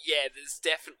 But yeah, there's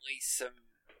definitely some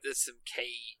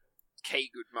key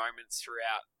good moments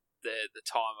throughout the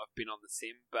time I've been on the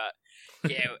sim. But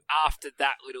yeah, after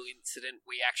that little incident,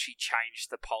 we actually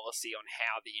changed the policy on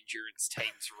how the endurance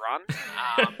teams run.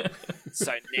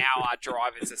 So now our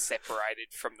drivers are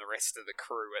separated from the rest of the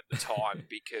crew at the time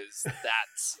because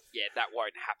that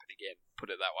won't happen again. Put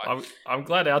it that way. I'm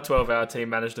glad our 12-hour team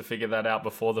managed to figure that out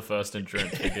before the first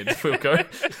endurance we did. Wilco.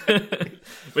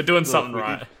 We're doing something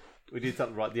right. We did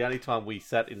something right. The only time we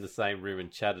sat in the same room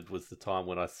and chatted was the time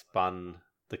when I spun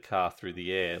the car through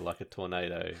the air like a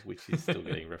tornado, which is still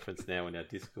getting referenced now in our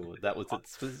Discord. That was at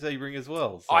Sebring as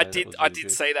well. So I did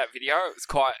see that video. It was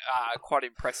quite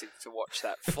impressive to watch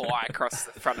that fly across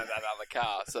the front of that other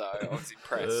car. So I was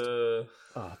impressed.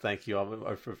 Oh, thank you. I'm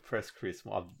impressed, Chris.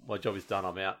 My job is done.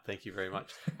 I'm out. Thank you very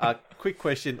much. Quick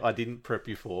question I didn't prep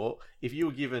you for. If you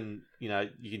were given,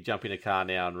 you can jump in a car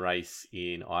now and race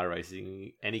in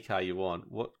iRacing, any car you want,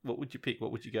 what would you pick?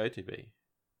 What would you go to be?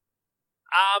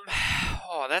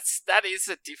 That is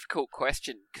a difficult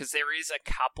question because there is a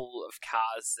couple of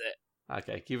cars that.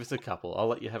 Okay, give us a couple. I'll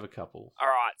let you have a couple. All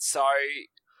right, so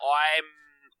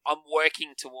I'm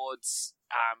working towards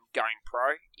going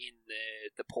pro in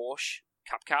the Porsche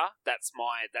Cup car. That's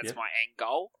my end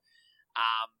goal.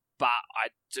 But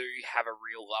I do have a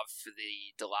real love for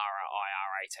the Dallara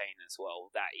IR18 as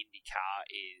well. That Indy car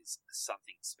is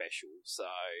something special. So.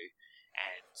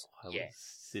 And I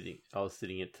was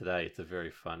sitting it today. It's a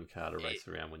very fun car to race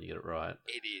around when you get it right.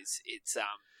 It is. It's I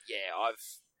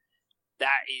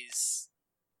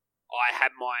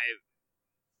had my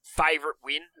favourite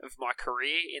win of my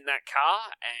career in that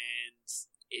car, and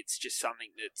it's just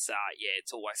something that's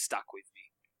it's always stuck with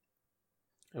me.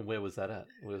 And where was that at?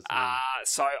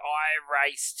 So I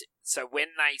raced. So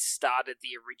when they started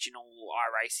the original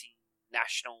iRacing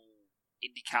National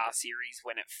IndyCar Series,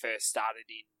 when it first started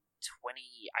in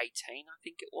 2018, I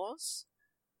think it was.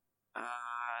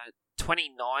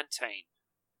 2019.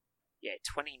 Yeah,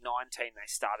 2019 they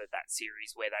started that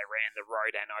series where they ran the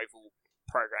road and oval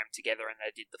program together and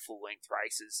they did the full-length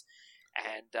races.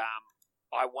 And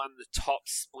I won the top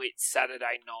split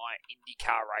Saturday night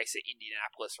IndyCar race at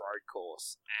Indianapolis Road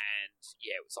Course. And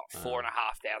yeah, it was like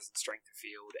 4,500 strength of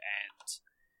field. And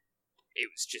it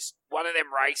was just one of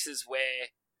them races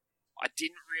where I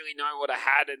didn't really know what I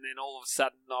had, and then all of a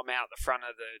sudden I'm out the front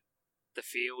of the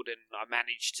field and I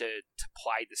managed to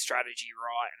play the strategy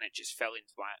right, and it just fell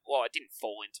into it didn't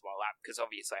fall into my lap because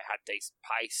obviously I had decent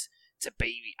pace to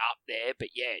be up there,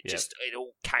 but yeah, it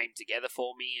all came together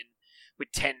for me, and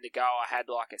with 10 to go I had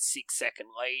like a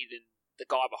 6-second lead, and the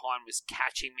guy behind was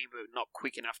catching me but not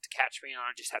quick enough to catch me, and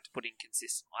I just had to put in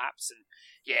consistent laps. And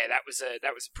yeah, that was a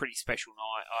pretty special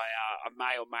night. I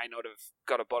may or may not have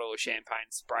got a bottle of champagne,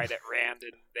 sprayed it round,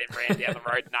 and then ran down the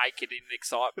road naked in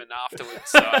excitement afterwards.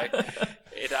 So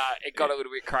it got a little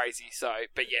bit crazy. So,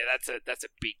 but yeah, that's a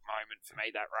big moment for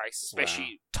me, that race,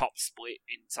 especially top split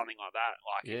in something like that.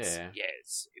 Like it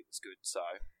was good. So.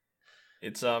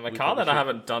 It's a car that I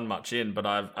haven't done much in, but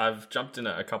I've jumped in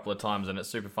it a couple of times, and it's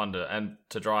super fun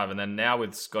to drive. And then now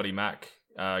with Scotty Mack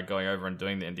going over and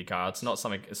doing the IndyCar, it's not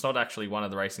actually one of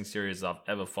the racing series I've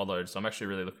ever followed. So I'm actually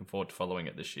really looking forward to following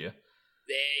it this year.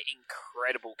 They're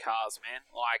incredible cars, man.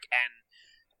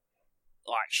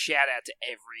 Shout out to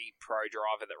every pro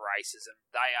driver that races them.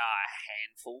 They are a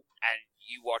handful, and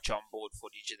you watch onboard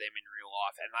footage of them in real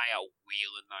life, and they are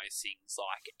wheeling those things.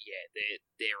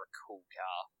 They're a cool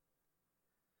car.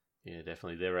 Yeah,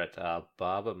 definitely. They're at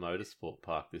Barber Motorsport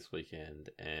Park this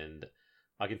weekend, and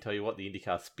I can tell you what, the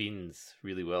IndyCar spins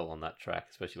really well on that track,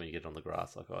 especially when you get on the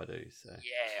grass like I do. So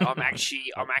yeah, I'm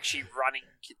actually running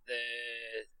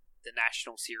the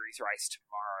National Series race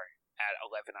tomorrow at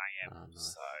 11 a.m. Oh,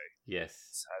 nice.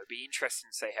 So it'll be interesting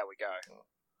to see how we go.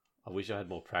 I wish I had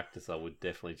more practice. I would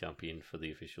definitely jump in for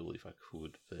the official if I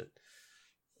could, but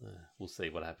we'll see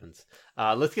what happens.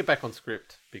 Let's get back on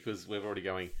script because we're already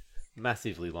going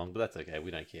massively long, but that's okay.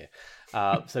 We don't care.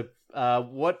 So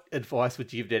what advice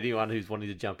would you give to anyone who's wanting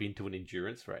to jump into an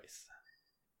endurance race?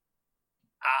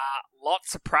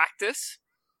 Lots of practice.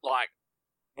 Like,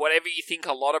 whatever you think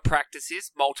a lot of practice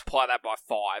is, multiply that by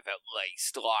 5 at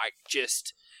least.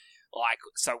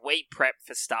 So we prep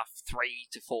for stuff 3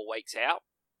 to 4 weeks out,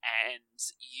 and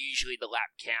usually the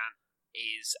lap count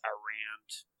is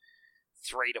around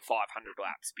 300 to 500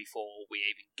 laps before we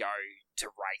even go to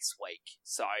race week.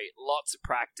 So lots of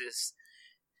practice.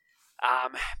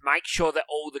 Make sure that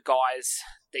all the guys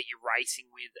that you're racing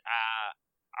with are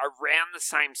around the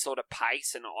same sort of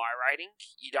pace and I-rating.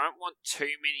 You don't want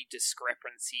too many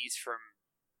discrepancies from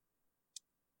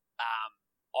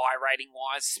I-rating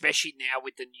wise, especially now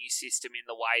with the new system in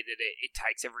the way that it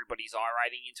takes everybody's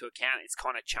I-rating into account. It's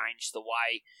kind of changed the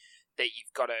way that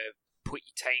you've got to put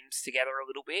your teams together a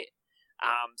little bit.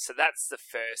 So that's the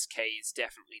first key, is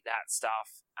definitely that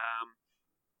stuff.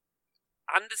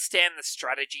 Understand the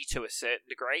strategy to a certain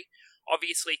degree.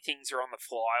 Obviously, things are on the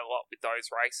fly a lot with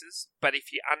those races, but if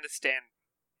you understand,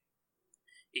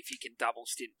 if you can double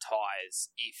stint tyres,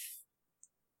 if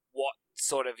what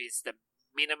sort of is the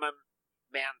minimum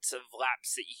amount of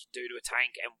laps that you can do to a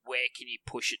tank, and where can you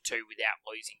push it to without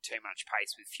losing too much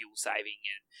pace with fuel saving,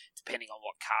 and depending on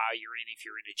what car you're in, if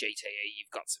you're in a GTE,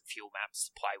 you've got some fuel maps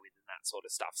to play with and that sort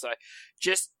of stuff. So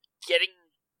just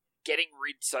getting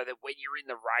rid so that when you're in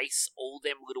the race, all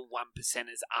them little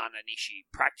 1%ers aren't an issue.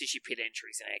 Practice your pit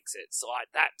entries and exits. Like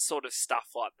that sort of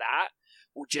stuff like that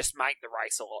will just make the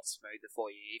race a lot smoother for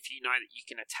you. If you know that you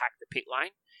can attack the pit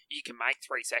lane, you can make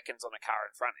 3 seconds on a car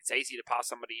in front. It's easier to pass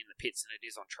somebody in the pits than it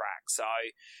is on track. So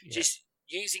just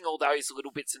using all those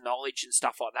little bits of knowledge and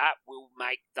stuff like that will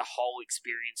make the whole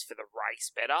experience for the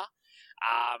race better.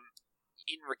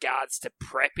 In regards to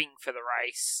prepping for the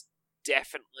race,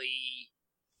 definitely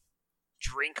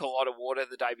drink a lot of water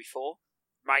the day before.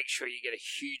 Make sure you get a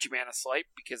huge amount of sleep,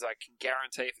 because I can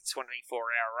guarantee if it's a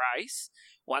 24-hour race,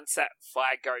 once that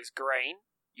flag goes green,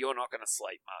 you're not going to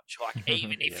sleep much. Like,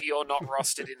 even if you're not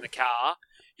rostered in the car,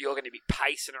 you're going to be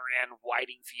pacing around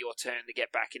waiting for your turn to get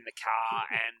back in the car,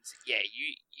 and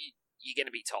you're going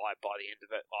to be tired by the end of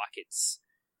it. Like, it's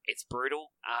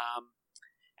brutal.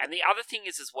 And the other thing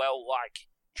is as well, like,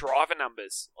 driver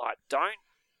numbers. Like, don't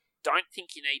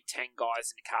think you need 10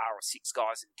 guys in a car or 6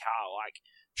 guys in a car. Like,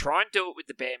 try and do it with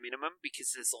the bare minimum,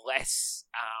 because there's less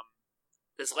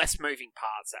moving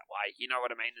parts that way. You know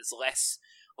what I mean? There's less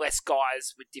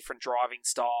guys with different driving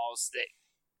styles that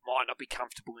might not be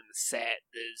comfortable in the set.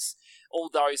 There's all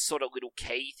those sort of little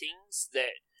key things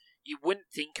that you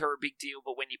wouldn't think are a big deal,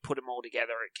 but when you put them all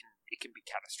together, it can be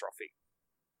catastrophic.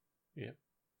 Yeah,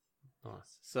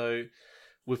 nice. So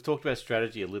we've talked about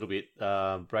strategy a little bit.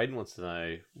 Braden wants to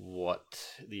know what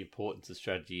the importance of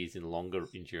strategy is in longer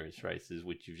endurance races,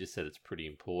 which you've just said it's pretty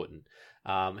important.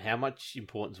 How much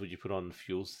importance would you put on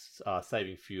fuel,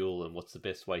 saving fuel, and what's the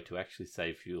best way to actually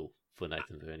save fuel for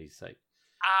Nathan Verney's sake?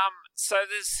 So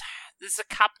there's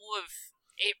a couple of...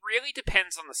 It really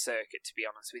depends on the circuit, to be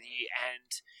honest with you, and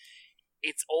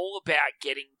it's all about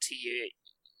getting to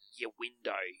your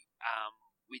window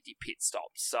with your pit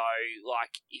stops. So,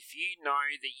 like, if you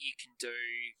know that you can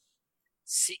do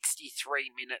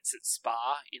 63 minutes at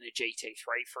Spa in a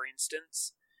GT3, for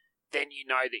instance, then you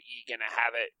know that you're going to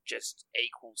have it just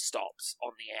equal stops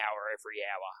on the hour every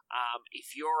hour.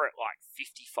 If you're at like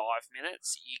 55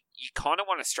 minutes, you kind of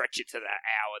want to stretch it to that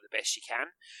hour the best you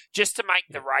can, just to make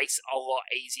the race a lot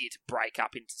easier to break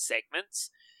up into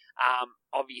segments.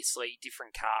 Obviously,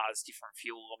 different cars, different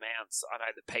fuel amounts. I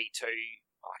know the P2,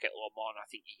 like at Le Mans, I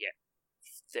think you get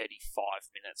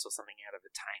 35 minutes or something out of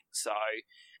a tank. So,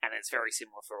 and it's very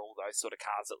similar for all those sort of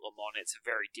cars at Le Mans. It's a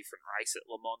very different race at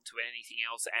Le Mans to anything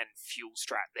else, and fuel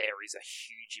strat there is a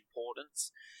huge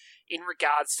importance. In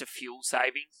regards to fuel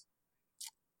saving,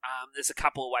 there's a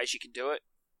couple of ways you can do it.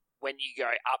 When you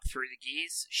go up through the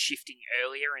gears, shifting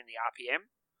earlier in the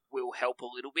RPM will help a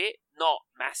little bit. Not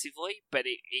massively, but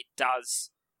it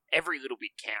does. Every little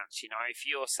bit counts, you know. If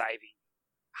you're saving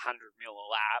 100 mil a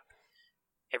lap,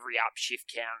 every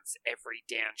upshift counts, every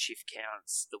downshift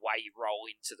counts, the way you roll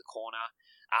into the corner.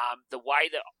 The way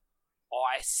that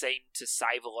I seem to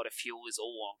save a lot of fuel is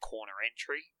all on corner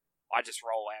entry. I just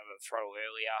roll out of the throttle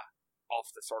earlier.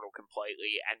 off the throttle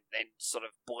completely and then sort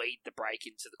of bleed the brake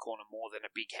into the corner more than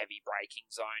a big heavy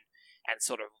braking zone and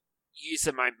sort of use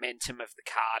the momentum of the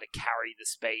car to carry the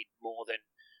speed more than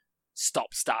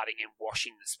stop starting and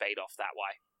washing the speed off that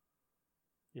way.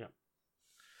 Yeah.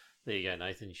 There you go,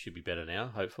 Nathan. You should be better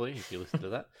now, hopefully, if you listen to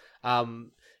that.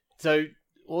 So,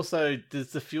 also,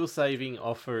 does the fuel saving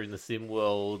offer in the sim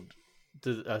world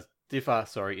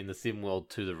differ in the sim world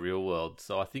to the real world?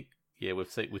 So I think, yeah, we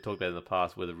talked about in the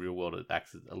past where the real world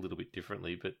acts a little bit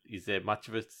differently, but is there much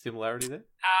of a similarity there?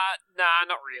 Nah,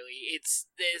 not really. It's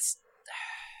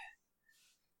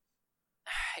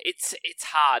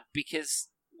hard because,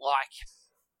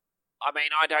 I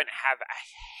don't have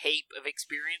a heap of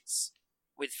experience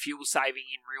with fuel saving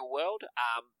in real world,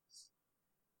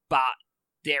 but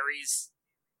there is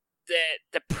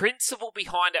the principle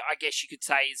behind it, I guess you could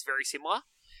say, is very similar,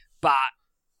 but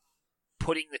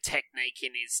putting the technique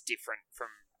in is different from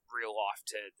real life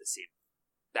to the sim.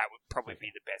 That would probably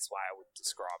be the best way I would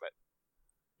describe it.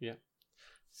 Yeah.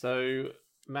 So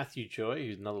Matthew Joy,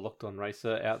 who's another Locked On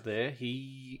racer out there,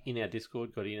 he in our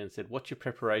Discord got in and said, "What's your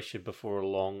preparation before a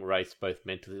long race, both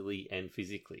mentally and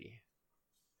physically?"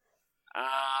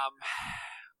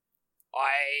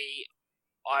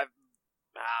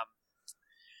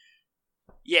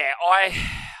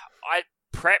 I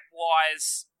prep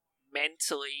wise,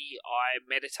 mentally, I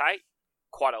meditate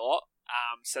quite a lot.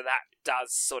 So that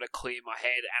does sort of clear my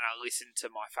head, and I listen to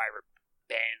my favourite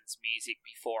band's music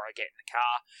before I get in the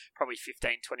car, probably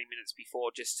 15-20 minutes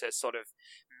before, just to sort of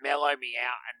mellow me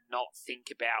out and not think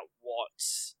about what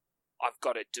I've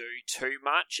got to do too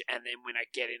much. And then when I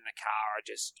get in the car, I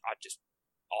just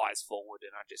eyes forward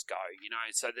and I just go,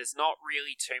 so there's not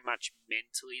really too much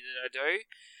mentally that I do.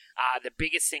 The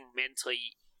biggest thing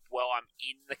mentally while I'm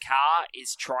in the car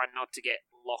is trying not to get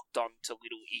locked on to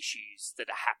little issues that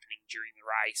are happening during the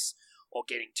race or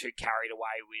getting too carried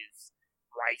away with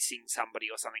racing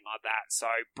somebody or something like that. So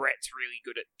Brett's really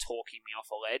good at talking me off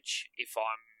a ledge if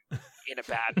I'm in a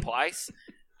bad place,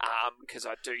 because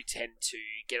I do tend to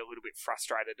get a little bit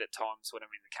frustrated at times when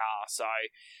I'm in the car. So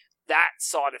that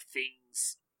side of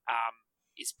things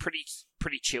is pretty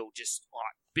chill. Just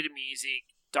like a bit of music,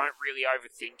 don't really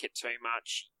overthink it too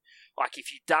much. Like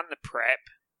if you've done the prep,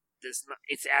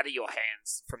 it's out of your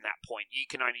hands from that point. You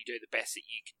can only do the best that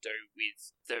you can do with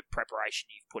the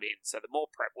preparation you've put in. So the more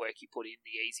prep work you put in,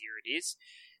 the easier it is.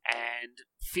 And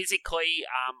physically,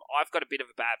 I've got a bit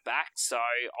of a bad back, so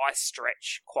I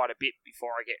stretch quite a bit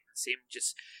before I get in the sim.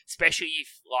 Just especially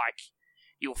if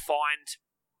you'll find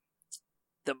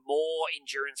the more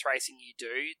endurance racing you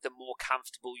do, the more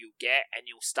comfortable you'll get, and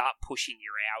you'll start pushing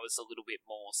your hours a little bit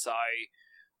more. So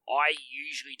I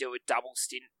usually do a double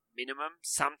stint minimum,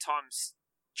 sometimes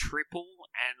triple,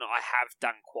 and I have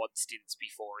done quad stints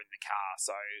before in the car,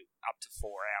 so up to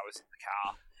 4 hours in the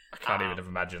car. I can't even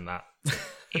imagine that.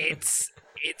 It's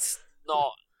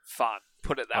not fun,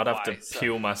 put it that way. I'd have to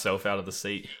peel myself out of the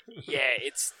seat. Yeah,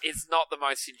 it's not the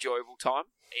most enjoyable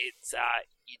time. It's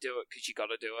you do it because you got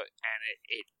to do it, and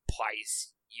it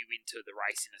plays you into the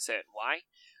race in a certain way.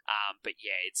 But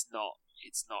yeah, it's not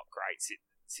great sitting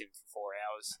sim for 4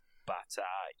 hours. But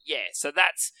so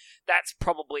that's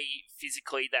probably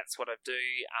physically, that's what I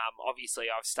do. Obviously,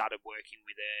 I've started working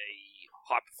with a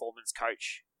high performance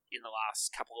coach in the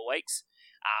last couple of weeks,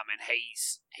 and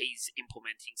he's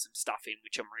implementing some stuff in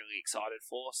which I'm really excited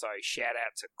for. So shout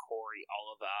out to Corey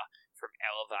Oliver from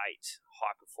Elevate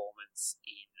High Performance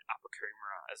in Upper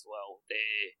Coomera as well.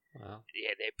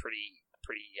 They're pretty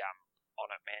on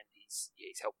it, man. He's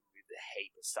helping with a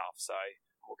heap of stuff. So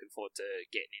I'm looking forward to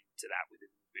getting into that with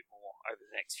him a bit more over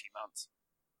the next few months.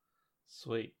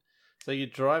 Sweet. So you're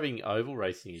driving oval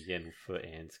racing again for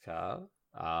Anne's car.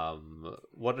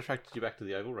 What attracted you back to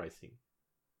the oval racing?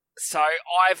 So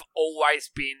I've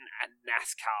always been a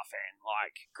NASCAR fan.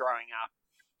 Like growing up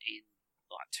in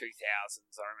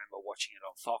 2000s, I remember watching it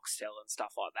on Foxtel and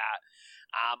stuff like that.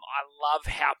 I love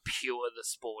how pure the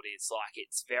sport is. Like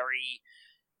it's very.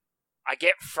 I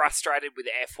get frustrated with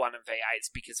F1 and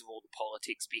V8s because of all the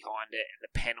politics behind it and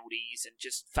the penalties and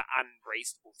just for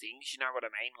unreasonable things. You know what I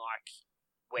mean? Like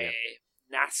where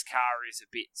NASCAR is a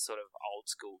bit sort of old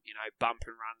school. Bump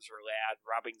and runs are allowed,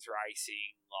 rubbings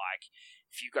racing. Like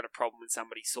if you've got a problem with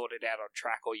somebody, sort it out on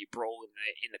track, or you brawl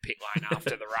in the pit lane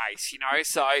after the race.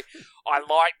 So I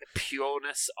like the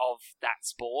pureness of that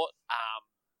sport,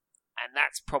 and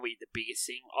that's probably the biggest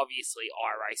thing. Obviously,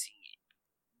 iRacing.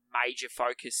 Major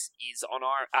focus is on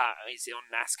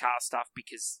NASCAR stuff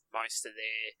because most of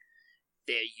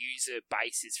their user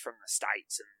base is from the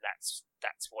States, and that's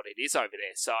what it is over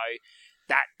there. So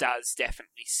that does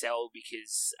definitely sell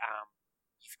because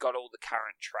you you've got all the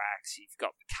current tracks, you've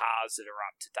got the cars that are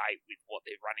up to date with what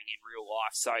they're running in real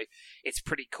life. So it's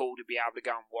pretty cool to be able to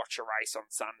go and watch a race on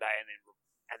Sunday and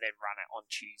then run it on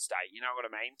Tuesday. You know what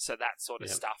I mean? So that sort of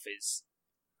stuff is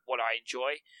what I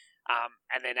enjoy.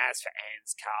 And then as for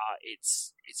Ann's car,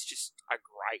 it's just a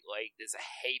great league. There's a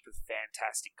heap of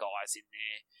fantastic guys in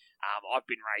there. I've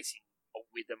been racing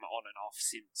with them on and off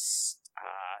since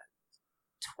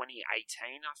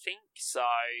 2018, I think. So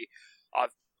I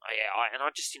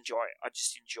just enjoy it. I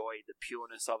just enjoy the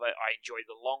pureness of it. I enjoy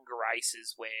the longer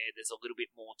races where there's a little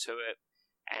bit more to it,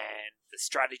 and the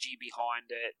strategy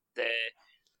behind it.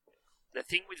 The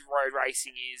thing with road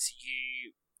racing is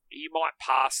you might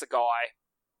pass a guy,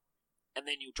 and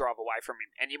then you'll drive away from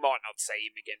him, and you might not see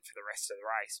him again for the rest of the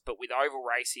race. But with oval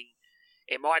racing,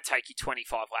 it might take you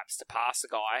 25 laps to pass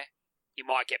a guy. You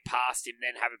might get past him,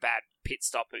 then have a bad pit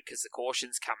stop because the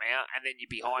cautions come out, and then you're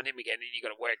behind him again, and you've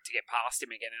got to work to get past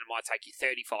him again, and it might take you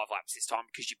 35 laps this time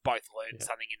because you both learned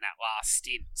something in that last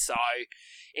stint. So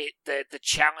the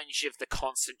challenge of the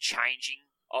constant changing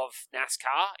of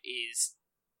NASCAR is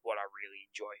what I really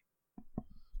enjoy.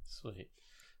 Sweet.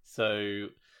 So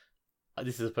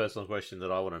this is a personal question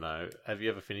that I want to know. Have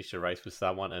you ever finished a race with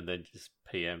someone and then just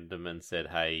PM'd them and said,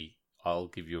 hey, I'll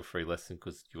give you a free lesson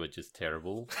because you were just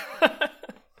terrible?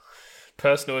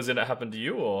 Personal as in it happened to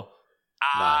you, or?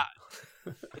 No.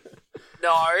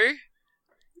 No.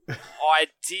 I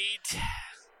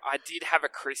did have a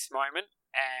Chris moment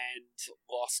and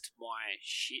lost my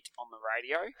shit on the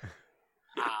radio.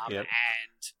 Yep.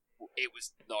 And it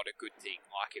was not a good thing.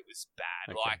 Like, it was bad,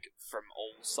 Okay. like from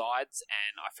all sides,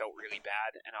 and I felt really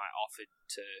bad, and I offered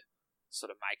to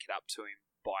sort of make it up to him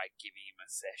by giving him a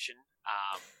session.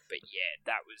 But yeah,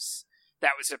 that was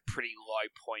a pretty low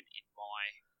point in my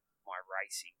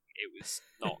racing. It was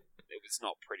not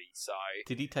pretty. So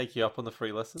Did he take you up on the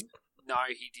free lesson? no,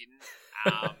 he didn't.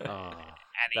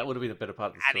 That would have been a better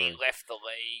part of the And story. he left the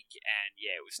league, and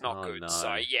yeah, it was not Oh, good. no.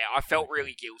 So yeah, I felt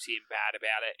really guilty and bad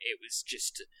about it. It was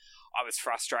just, I was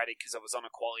frustrated because I was on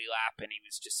a quali lap, and he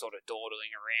was just sort of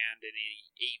dawdling around, and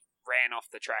he ran off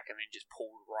the track and then just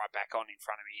pulled right back on in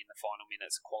front of me in the final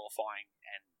minutes of qualifying.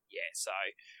 And yeah, so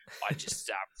I just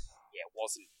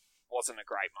wasn't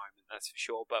a great moment, that's for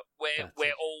sure. But we're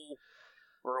all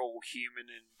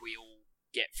human, and we all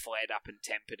get flared up and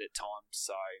tempered at times.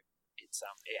 So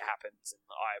it happens, and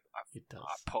I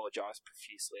apologise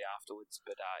profusely afterwards.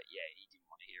 But yeah, he didn't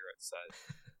want to hear it. So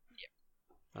yeah.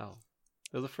 Oh,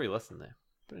 there was a free lesson there.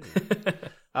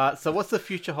 So what's the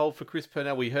future hold for Chris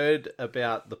Purnell? We heard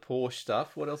about the Porsche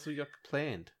stuff. What else have you got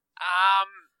planned?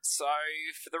 So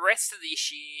for the rest of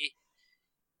this year,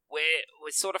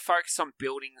 we're sort of focused on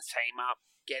building the team up,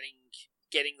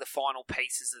 getting the final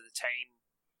pieces of the team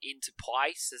into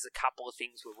place. There's a couple of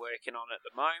things we're working on at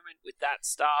the moment with that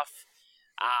stuff.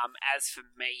 As for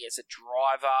me as a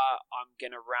driver, I'm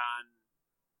going to run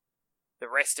the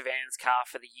rest of Ann's car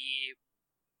for the year.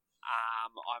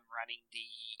 I'm running the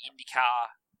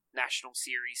IndyCar National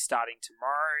Series starting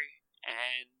tomorrow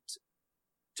and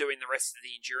doing the rest of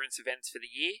the endurance events for the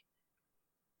year.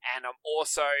 And I'm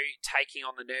also taking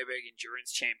on the Nürburgring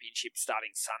Endurance Championship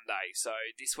starting Sunday. So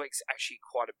this week's actually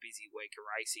quite a busy week of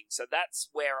racing. So that's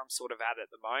where I'm sort of at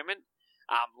the moment.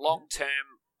 Long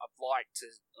term, I'd like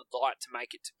to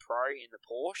make it to pro in the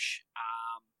Porsche.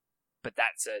 But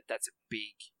that's a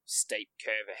big, steep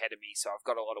curve ahead of me. So I've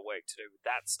got a lot of work to do with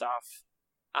that stuff.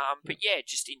 But yeah,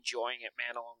 just enjoying it,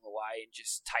 man, along the way, and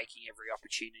just taking every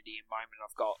opportunity and moment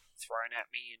I've got thrown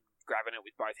at me and grabbing it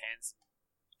with both hands and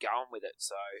going with it.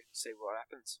 So see what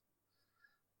happens.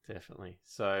 Definitely.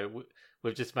 So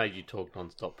we've just made you talk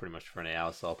non-stop pretty much for an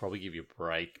hour, so I'll probably give you a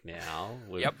break now.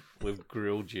 We've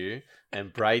grilled you,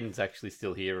 and Braden's actually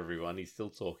still here, everyone. He's still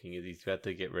talking. He's about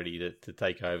to get ready to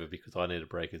take over because I need a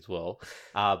break as well.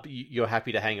 But you're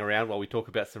happy to hang around while we talk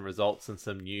about some results and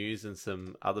some news and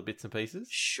some other bits and pieces?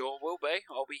 Sure will be.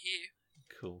 I'll be here.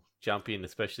 Cool. Jump in,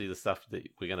 especially the stuff that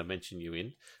we're going to mention you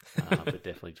in. But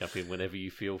definitely jump in whenever you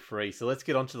feel free. So let's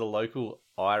get on to the local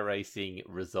iRacing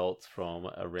results from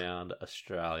around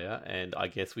Australia. And I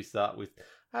guess we start with...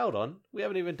 Hold on. We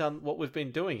haven't even done what we've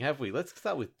been doing, have we? Let's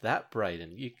start with that,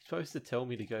 Braden. You're supposed to tell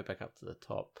me to go back up to the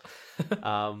top.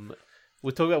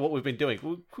 We'll talk about what we've been doing.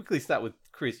 We'll quickly start with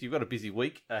Chris. You've got a busy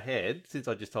week ahead since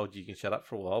I just told you can shut up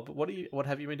for a while. But what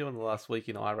have you been doing the last week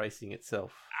in iRacing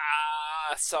itself?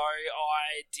 So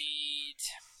I did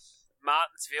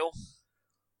Martinsville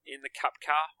in the Cup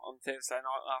car on Thursday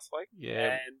night last week.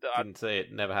 Yeah, and didn't see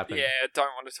it. Never happened. Yeah,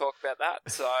 don't want to talk about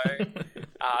that. So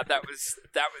that was.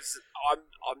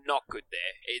 I'm not good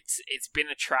there. It's been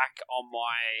a track on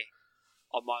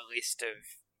my list of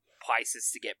places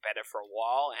to get better for a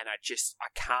while, and I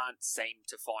can't seem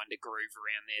to find a groove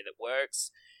around there that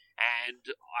works. And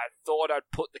I thought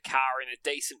I'd put the car in a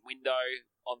decent window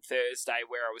on Thursday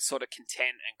where I was sort of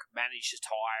content and could manage the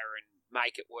tyre and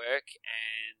make it work,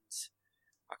 and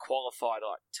I qualified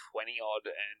like 20 odd,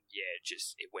 and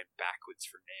it went backwards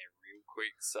from there real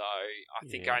quick. So I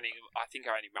think I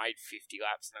only made 50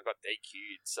 laps, and I got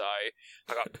DQ'd. So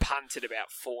I got punted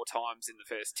about 4 times in the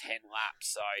first 10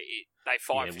 laps. So they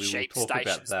fight for sheep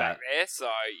stations back there. So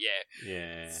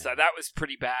so that was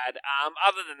pretty bad.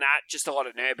 Other than that, just a lot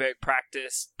of Nürburgring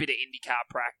practice, bit of IndyCar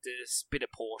practice, bit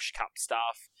of Porsche Cup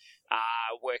stuff.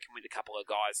 Working with a couple of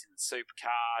guys in the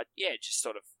supercar. Yeah, just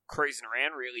sort of cruising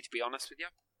around, really, to be honest with you.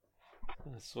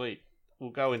 Oh, sweet. We'll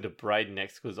go into Braden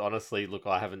next, because honestly, look,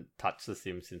 I haven't touched the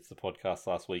sim since the podcast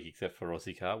last week, except for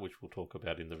Aussie Car, which we'll talk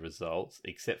about in the results,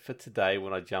 except for today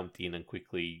when I jumped in and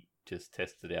quickly just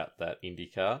tested out that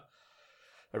IndyCar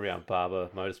around Barber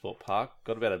Motorsport Park.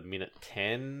 Got about a minute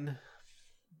 10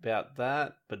 about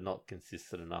that, but not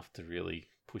consistent enough to really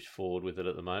push forward with it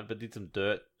at the moment. But did some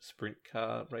dirt sprint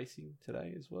car racing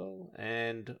today as well,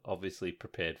 and obviously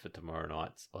prepared for tomorrow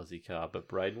night's Aussie Car. But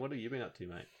Braden, what have you been up to,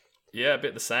 mate? Yeah, a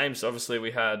bit the same. So obviously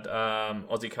we had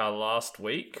Aussie Car last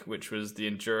week, which was the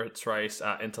endurance race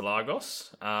at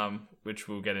Interlagos, which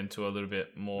we'll get into a little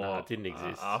bit more. No, it didn't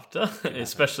exist. After.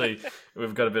 Especially,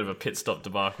 we've got a bit of a pit stop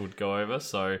debacle to go over,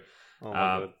 so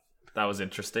that was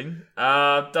interesting.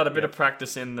 Done a bit of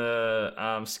practice in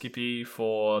the Skippy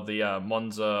for the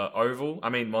Monza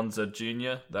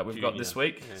Junior that we've got this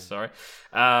week. Yeah. Sorry.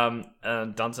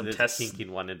 And done some tests. Kink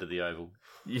in one end of the oval.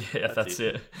 Yeah, that's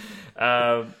it.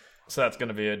 So that's going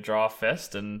to be a draft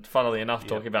fest, and funnily enough,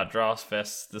 talking about draft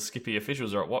fests, the Skippy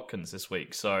officials are at Watkins this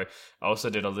week, so I also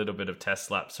did a little bit of test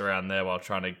laps around there while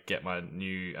trying to get my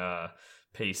new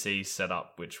PC set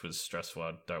up, which was stressful.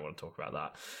 I don't want to talk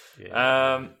about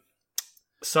that.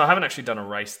 So I haven't actually done a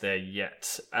race there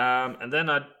yet. And then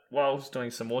while I was doing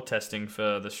some more testing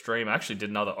for the stream, I actually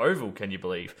did another oval, can you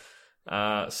believe?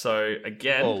 So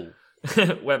again...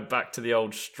 went back to the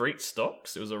old street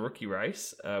stocks. It was a rookie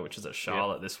race, which is at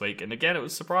Charlotte this week. And again, it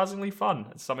was surprisingly fun.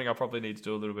 It's something I probably need to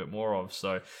do a little bit more of.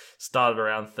 So started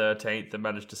around 13th and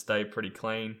managed to stay pretty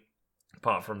clean,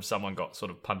 apart from someone got sort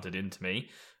of punted into me.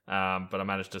 But I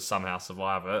managed to somehow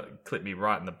survive it. It clipped me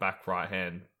right in the back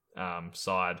right-hand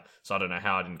side. So I don't know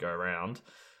how I didn't go around.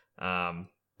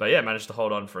 But yeah, managed to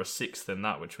hold on for a 6th in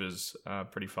that, which was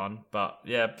pretty fun. But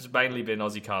yeah, it's mainly been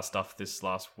Aussie Car stuff this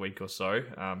last week or so.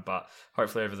 But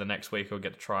hopefully over the next week, I'll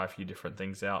get to try a few different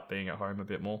things out, being at home a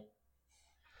bit more.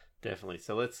 Definitely.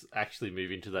 So let's actually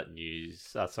move into that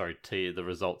news. The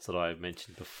results that I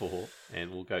mentioned before. And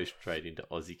we'll go straight into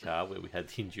Aussie Car, where we had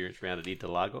the endurance round at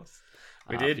Interlagos.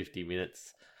 We did. 50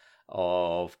 minutes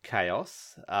of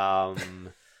chaos.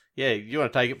 You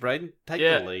want to take it, Braden? Take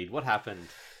the lead. What happened?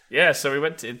 Yeah, so we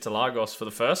went to Interlagos for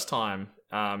the first time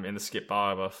in the Skip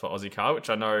Barber for Aussie Car, which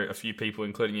I know a few people,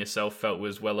 including yourself, felt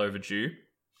was well overdue.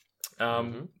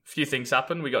 A few things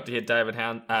happened. We got to hear David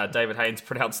Haynes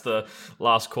pronounce the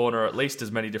last corner at least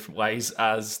as many different ways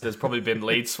as there's probably been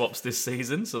lead swaps this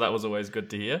season, so that was always good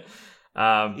to hear.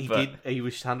 He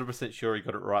was 100% sure he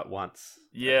got it right once.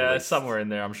 Yeah, somewhere in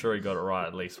there, I'm sure he got it right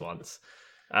at least once.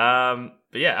 But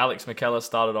yeah, Alex McKellar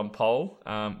started on pole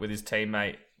with his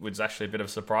teammate. Was actually a bit of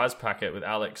a surprise packet with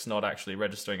Alex not actually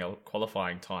registering a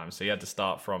qualifying time. So he had to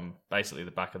start from basically the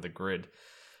back of the grid.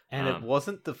 And it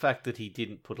wasn't the fact that he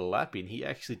didn't put a lap in. He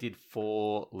actually did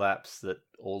 4 laps that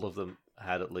all of them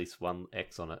had at least one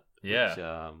X on it.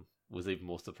 Yeah. Which was even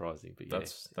more surprising. But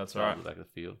that's right. The back of the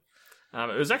field.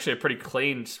 It was actually a pretty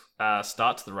clean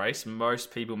start to the race.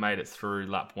 Most people made it through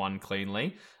lap 1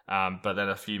 cleanly. But then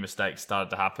a few mistakes started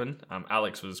to happen.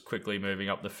 Alex was quickly moving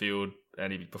up the field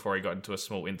before he got into a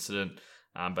small incident,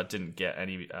 but didn't get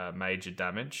any major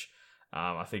damage.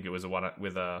 I think it was one of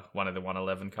the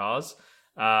 111 cars.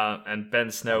 And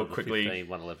Ben Snell quickly... 15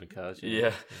 111 cars.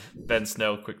 Yeah. Ben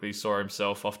Snell quickly saw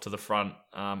himself off to the front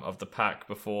of the pack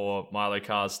before Milo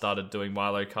cars started doing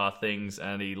Milo car things,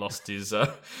 and he lost his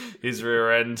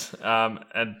rear end.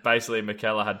 And basically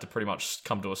McKellar had to pretty much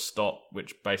come to a stop,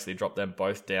 which basically dropped them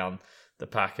both down the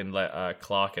pack and let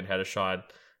Clark and Hederscheid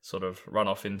sort of run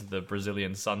off into the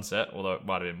Brazilian sunset, although it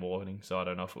might have been morning, so I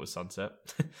don't know if it was sunset.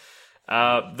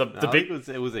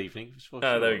 It was evening.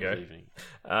 There we go.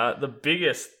 The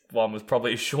biggest one was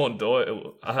probably Sean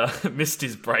Doyle. Missed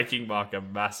his braking marker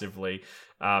massively,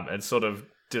 and sort of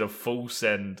did a full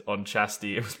send on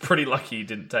Chastity. It was pretty lucky he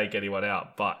didn't take anyone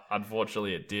out, but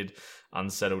unfortunately it did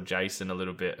unsettle Jason a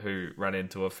little bit, who ran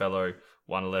into a fellow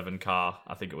 111 car.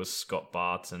 I think it was Scott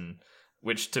Bart and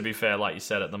which, to be fair, like you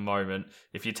said, at the moment,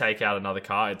 if you take out another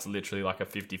car, it's literally like a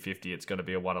 50-50. It's going to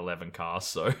be a 111 car,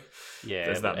 so yeah,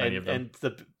 there's that many of them.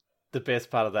 And the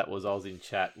best part of that was I was in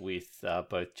chat with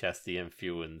both Chastity and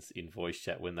Fewens in voice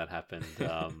chat when that happened.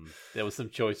 There was some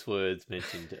choice words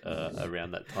mentioned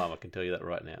around that time. I can tell you that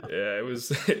right now. Yeah, it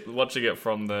was watching it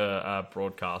from the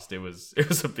broadcast. It was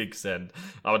a big send.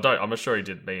 I'm sure he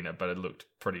didn't mean it, but it looked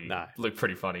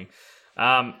pretty funny.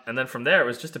 And then from there, it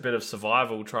was just a bit of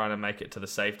survival trying to make it to the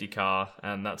safety car,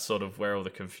 and that's sort of where all the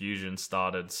confusion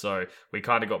started. So we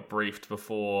kind of got briefed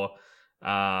before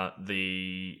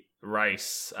the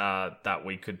race that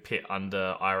we could pit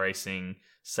under iRacing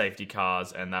safety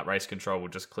cars, and that race control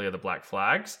would just clear the black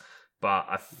flags. But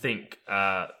I think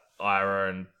Ira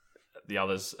and the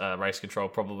others, race control,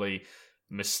 probably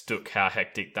mistook how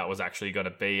hectic that was actually going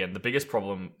to be. And the biggest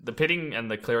problem, the pitting and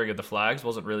the clearing of the flags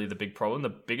wasn't really the big problem. The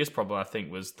biggest problem, I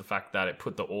think, was the fact that it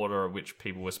put the order of which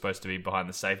people were supposed to be behind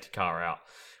the safety car out,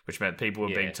 which meant people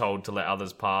were being told to let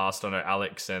others pass. I know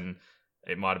Alex and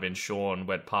it might have been Sean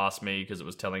went past me because it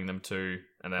was telling them to.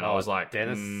 And then I was like,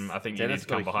 Dennis, I think Dennis you need to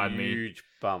come behind me. Huge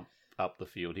bump up the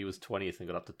field. He was 20th and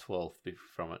got up to 12th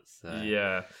from it. So.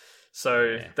 Yeah.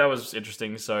 So that was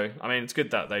interesting. So, I mean, it's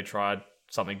good that they tried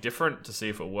something different to see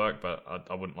if it worked, but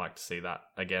I wouldn't like to see that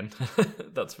again.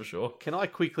 That's for sure. Can I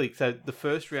quickly... So, the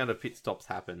first round of pit stops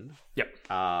happened. Yep.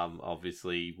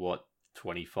 Obviously,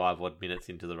 25 odd minutes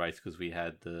into the race, because we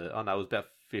had it was about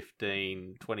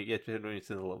 15 minutes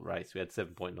in the race. We had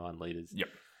 7.9 litres. Yep.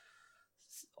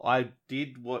 I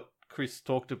did what Chris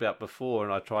talked about before,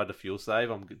 and I tried to fuel save.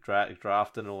 I'm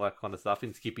drafting and all that kind of stuff.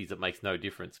 In Skippies, it makes no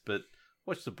difference, but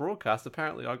watch the broadcast.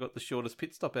 Apparently, I got the shortest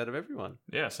pit stop out of everyone.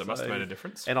 Yeah, so it must have made a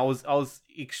difference. And I was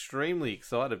extremely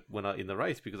excited in the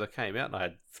race, because I came out and I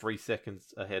had 3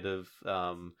 seconds ahead of.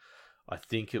 I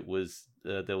think it was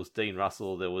there was Dean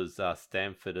Russell, there was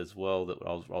Stanford as well that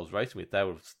I was racing with. They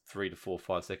were 3 to 4,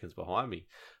 5 seconds behind me,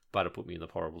 but it put me in the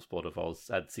horrible spot if I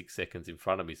had 6 seconds in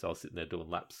front of me. So I was sitting there doing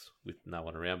laps with no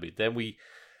one around me. Then we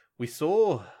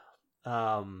saw,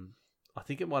 I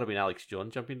think it might have been Alex John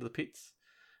jump into the pits.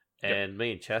 And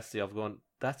me and Chastity, I've gone,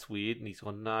 that's weird. And he's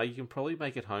gone, no, you can probably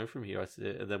make it home from here. I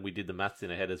said, and then we did the maths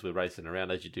in our head as we're racing around,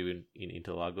 as you do in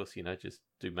Interlagos, just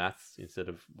do maths instead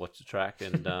of watch the track,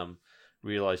 and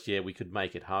realised, we could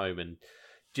make it home. And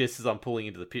just as I'm pulling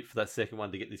into the pit for that second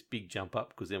one to get this big jump up,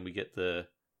 because then we get the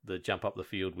jump up the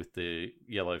field with the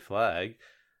yellow flag,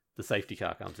 the safety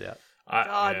car comes out.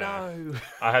 No.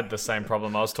 I had the same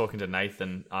problem. I was talking to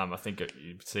Nathan. I think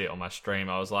you see it on my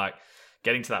stream. I was like,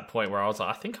 getting to that point where I was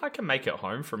like, I think I can make it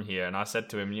home from here. And I said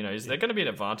to him, is there going to be an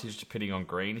advantage to pitting on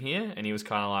green here? And he was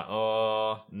kind of like,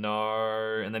 oh,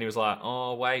 no. And then he was like,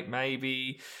 oh, wait,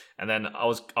 maybe. And then I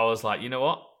was like, you know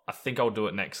what? I think I'll do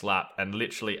it next lap. And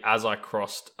literally, as I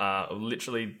crossed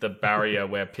the barrier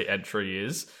where pit entry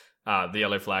is, the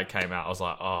yellow flag came out. I was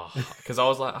like, oh, because I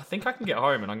was like, I think I can get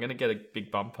home and I'm going to get a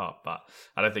big bump up. But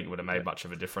I don't think it would have made much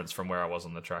of a difference from where I was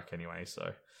on the track anyway.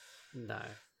 So, no.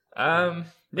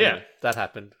 Yeah, that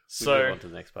happened. So move on to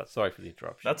the next part. Sorry for the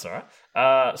interruption. That's all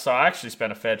right. So I actually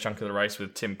spent a fair chunk of the race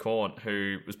with Tim Corn,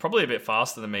 who was probably a bit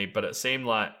faster than me, but it seemed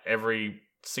like every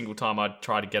single time I'd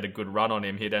try to get a good run on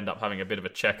him, he'd end up having a bit of a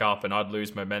check up and I'd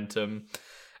lose momentum.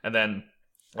 And then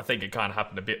I think it kind of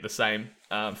happened a bit the same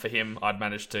for him. I'd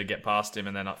managed to get past him,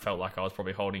 and then I felt like I was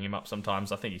probably holding him up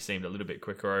sometimes. I think he seemed a little bit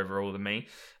quicker overall than me,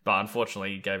 but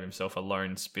unfortunately he gave himself a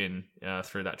lone spin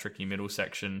through that tricky middle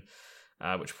section,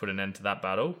 which put an end to that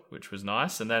battle, which was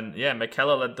nice. And then,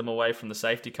 McKellar led them away from the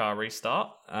safety car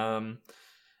restart.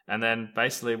 And then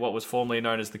basically what was formerly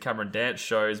known as the Cameron Dance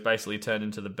Show is basically turned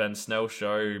into the Ben Snell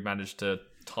Show, who managed to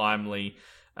timely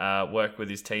work with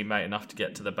his teammate enough to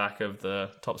get to the back of the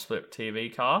top split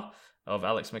TV car of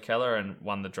Alex McKellar and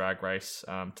won the drag race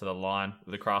to the line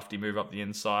with a crafty move up the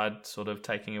inside, sort of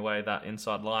taking away that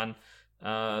inside line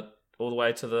all the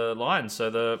way to the line. So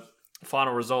the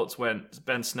final results went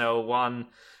Ben Snell 1,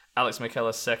 Alex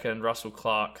McKellar 2nd, Russell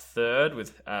Clark 3rd,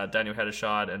 with Daniel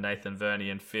Heddershide and Nathan Verney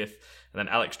in 5th. And then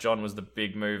Alex John was the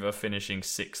big mover, finishing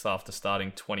 6th after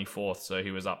starting 24th, so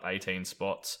he was up 18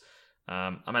 spots.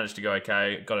 I managed to go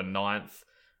okay, got a 9th.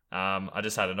 I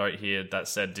just had a note here that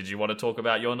said, did you want to talk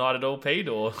about your night at all, Pete?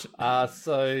 Or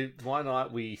So my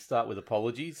night, we start with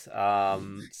apologies.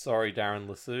 Sorry, Darren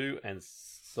Lassou, and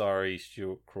sorry,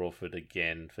 Stuart Crawford,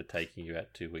 again for taking you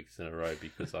out 2 weeks in a row,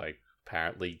 because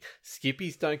apparently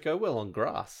skippies don't go well on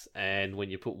grass, and when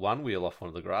you put one wheel off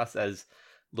onto the grass,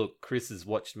 Chris has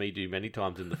watched me do many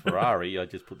times in the Ferrari, I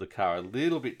just put the car a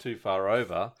little bit too far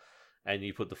over, and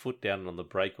you put the foot down on the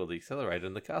brake or the accelerator,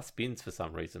 and the car spins for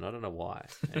some reason. I don't know why.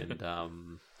 And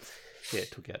Yeah,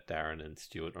 it took out Darren and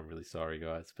Stewart. I'm really sorry,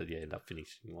 guys. But yeah, ended up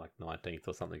finishing like 19th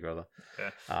or something or other.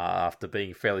 Yeah. After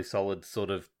being fairly solid, sort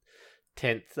of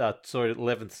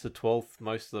 11th to 12th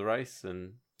most of the race.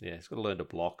 And yeah, he's got to learn to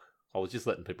block. I was just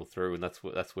letting people through, and that's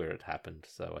where it happened.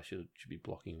 So I should be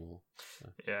blocking more. So.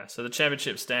 Yeah, so the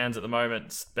championship stands at the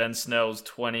moment. Ben Snell's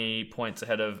 20 points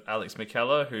ahead of Alex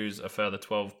McKellar, who's a further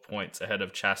 12 points ahead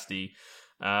of Chastity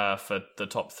for the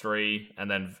top three.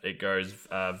 And then it goes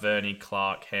Vernie,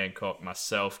 Clark, Hancock,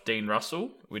 myself, Dean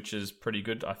Russell, which is pretty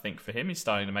good, I think, for him. He's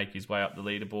starting to make his way up the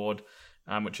leaderboard,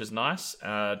 which is nice.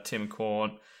 Tim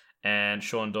Corn and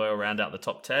Sean Doyle round out the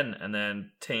top 10. And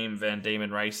then Team Van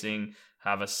Diemen Racing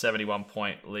have a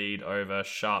 71-point lead over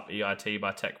Sharp EIT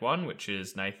by Tech 1, which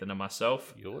is Nathan and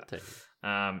myself. Your team.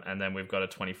 And then we've got a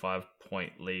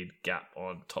 25-point lead gap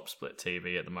on Top Split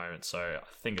TV at the moment. So I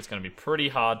think it's going to be pretty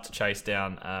hard to chase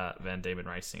down Van Diemen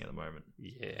Racing at the moment.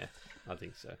 Yeah, I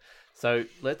think so. So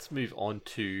let's move on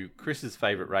to Chris's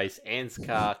favourite race,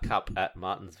 Anscar Cup at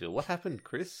Martinsville. What happened,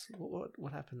 Chris?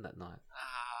 What happened that night?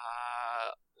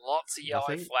 Lots of yellow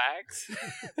Nothing? flags.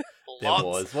 There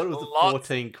was. What was the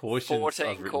 14 cautions?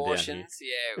 14 cautions.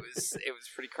 Yeah, it was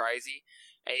pretty crazy.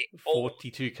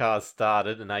 42 cars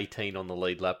started and 18 on the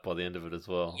lead lap by the end of it as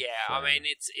well. Yeah, so. I mean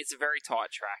it's a very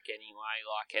tight track anyway.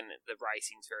 And the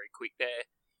racing's very quick there.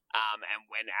 And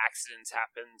when accidents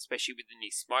happen, especially with the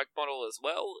new smoke model as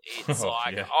well, it's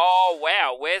oh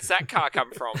wow, where's that car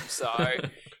come from? So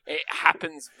it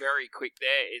happens very quick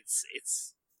there.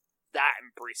 It's that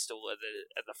and Bristol are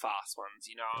the fast ones,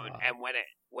 you know. And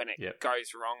when it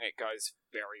goes wrong, it goes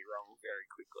very wrong very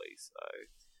quickly. So,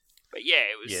 but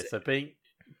yeah, it was. Yeah, so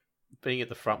being at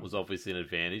the front was obviously an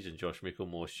advantage, and Josh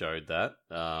Mickelmore showed that,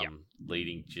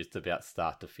 leading just about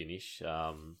start to finish.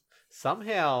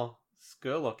 Somehow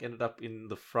Skurlock ended up in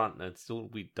the front, and still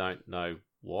we don't know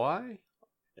why.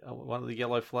 One of the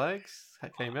yellow flags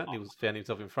came out, and he found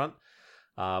himself in front.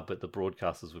 But the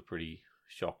broadcasters were pretty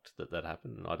shocked that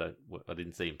happened, and I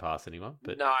didn't see him pass anyone.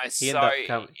 But no,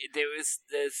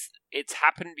 it's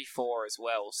happened before as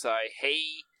well. So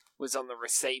he was on the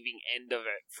receiving end of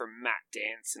it from Matt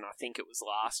Danson. I think it was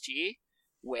last year,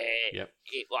 where it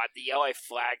the yellow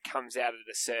flag comes out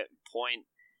at a certain point,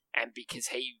 and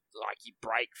because you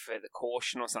brake for the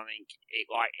caution or something, it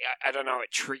I don't know,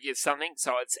 it triggers something.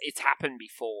 So it's happened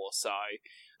before. So.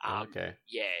 Okay.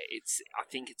 Yeah, I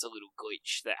think it's a little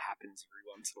glitch that happens every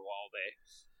once in a while there.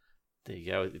 There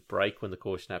you go. Break when the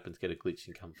caution happens. Get a glitch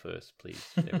and come first, please.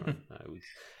 Everyone. No,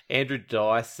 Andrew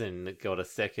Dyson got a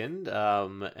second,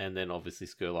 and then obviously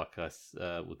Skurlock,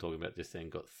 we're talking about just then,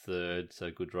 got third.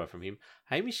 So good drive from him.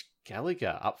 Hamish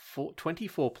Gallagher up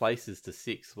 24 places to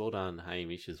 6. Well done,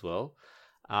 Hamish, as well.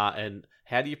 And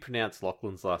how do you pronounce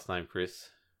Lachlan's last name, Chris?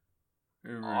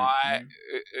 I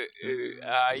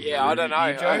don't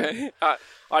know.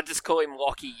 I just call him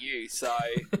Lockie U. So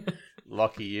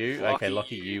Lockie U. Okay,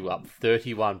 Lockie U up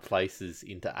 31 places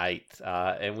into 8.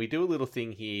 And we do a little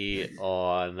thing here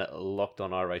on Locked On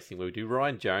iRacing where we do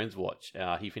Ryan Jones watch.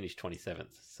 He finished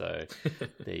 27th. So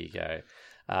there you go.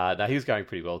 Now he was going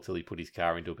pretty well till he put his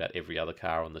car into about every other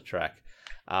car on the track.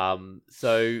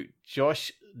 So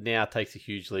Josh now takes a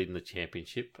huge lead in the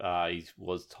championship. He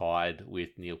was tied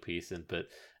with Neil Pearson, but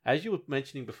as you were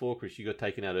mentioning before, Chris, you got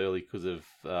taken out early because of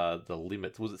the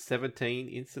limits. Was it 17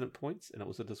 incident points and it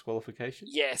was a disqualification?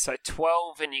 Yeah, so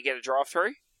 12 and you get a drive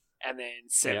through, and then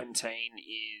 17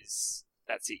 is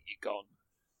that's it, you're gone.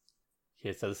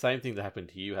 Yeah, so the same thing that happened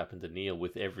to you happened to Neil,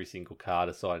 with every single car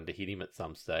deciding to hit him at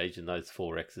some stage, and those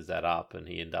 4 X's add up, and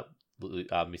he ended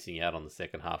up missing out on the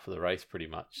second half of the race pretty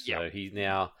much. So he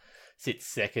now sits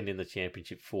second in the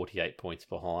championship, 48 points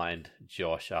behind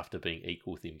Josh after being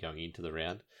equal with him going into the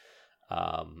round.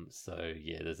 So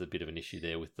yeah, there's a bit of an issue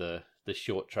there with the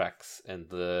short tracks and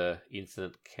the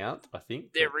incident count, I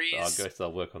think. There is. I guess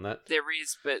they'll work on that. There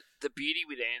is, but the beauty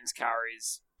with Anscar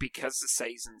is because the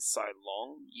season's so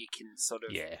long, you can sort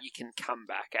of you can come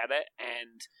back at it,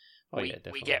 and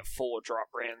we get 4 drop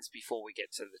rounds before we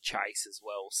get to the chase as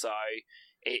well. So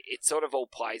it sort of all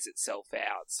plays itself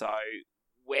out. So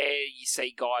where you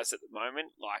see guys at the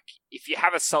moment, like if you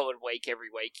have a solid week every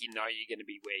week, you know you're going to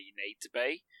be where you need to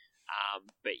be.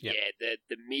 But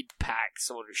the mid-pack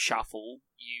sort of shuffle,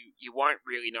 you won't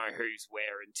really know who's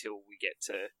where until we get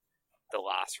to the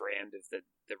last round of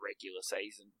the regular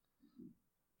season.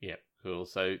 Yeah, cool.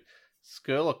 So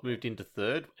Skurlock moved into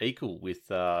third, equal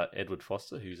with Edward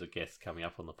Foster, who's a guest coming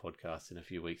up on the podcast in a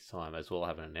few weeks' time as well. I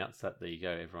haven't announced that. There you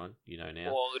go, everyone. You know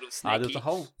now. Oh, a little sneaky. There's a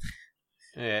whole...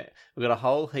 Yeah, we've got a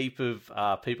whole heap of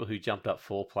people who jumped up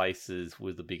 4 places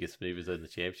with the biggest movers in the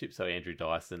championship. So Andrew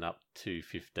Dyson up to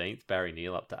 15th, Barry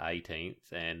Neal up to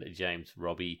 18th, and James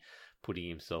Robbie putting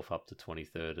himself up to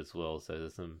 23rd as well. So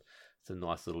there's some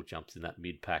nice little jumps in that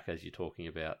mid pack as you're talking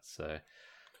about. So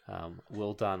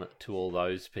well done to all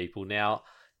those people. Now,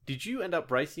 did you end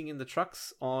up racing in the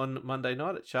trucks on Monday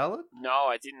night at Charlotte? No,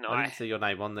 I didn't. I didn't see your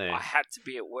name on there. I had to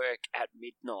be at work at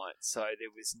midnight, so there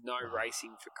was no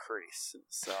racing for Chris.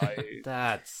 So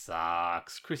that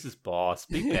sucks. Chris is boss.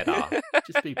 Be better.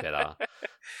 Just be better.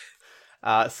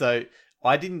 So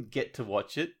I didn't get to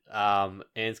watch it.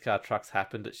 Anscar Trucks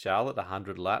happened at Charlotte,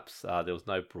 100 laps. There was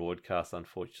no broadcast,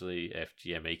 unfortunately.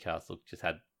 FGM eCastle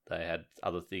they had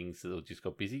other things that just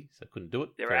got busy, so couldn't do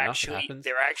it. They're actually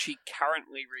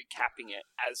currently recapping it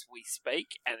as we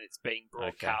speak, and it's being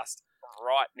broadcast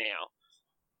right now.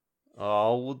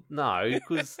 Oh well, no,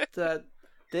 because I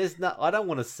don't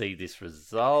want to see this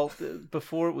result.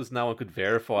 Before it was no one could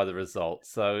verify the result,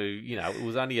 so it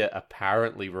was only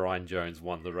apparently Ryan Jones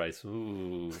won the race.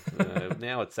 Ooh,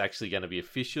 now it's actually going to be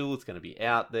official. It's going to be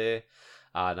out there.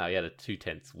 No, he had a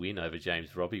 2/10 win over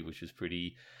James Robbie, which was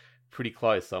pretty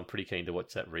close. So I'm pretty keen to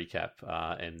watch that recap.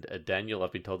 And Daniel,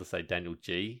 I've been told to say Daniel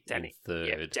G in third.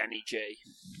 Yeah,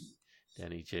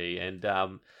 Danny G.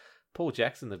 And Paul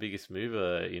Jackson, the biggest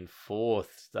mover, in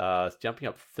fourth, jumping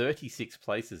up 36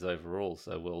 places overall.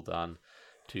 So well done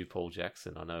to Paul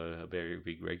Jackson. I know a very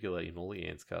big regular in all the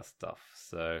Anscar stuff.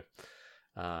 So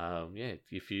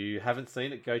if you haven't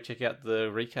seen it, go check out the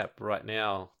recap right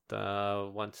now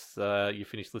once you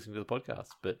finish listening to the podcast.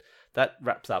 But that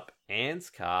wraps up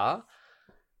Anscar.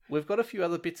 We've got a few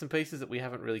other bits and pieces that we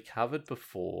haven't really covered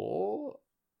before,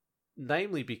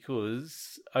 namely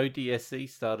because ODSE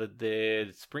started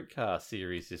their sprint car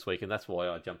series this week, and that's why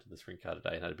I jumped in the sprint car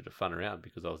today and had a bit of fun around,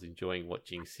 because I was enjoying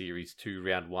watching Series 2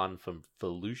 Round 1 from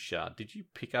Volusia. Did you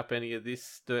pick up any of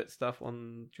this dirt stuff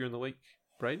during the week,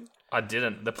 Braden? I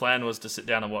didn't. The plan was to sit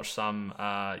down and watch some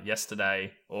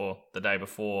yesterday or the day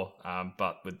before,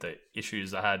 but with the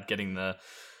issues I had getting the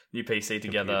new PC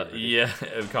together,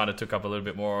 it kind of took up a little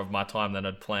bit more of my time than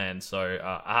I'd planned. So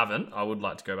I haven't. I would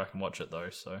like to go back and watch it though.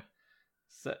 So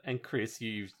and Chris,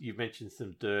 you've mentioned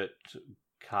some dirt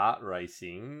kart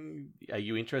racing. Are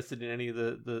you interested in any of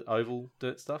the oval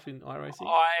dirt stuff in iRacing?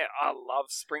 I love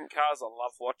sprint cars. I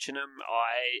love watching them.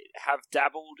 I have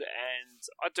dabbled and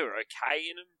I do okay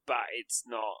in them, but it's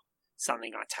not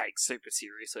something I take super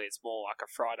seriously. It's more like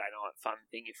a Friday night fun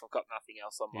thing if I've got nothing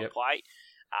else on my plate.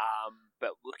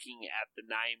 But looking at the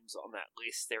names on that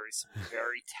list, there is some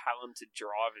very talented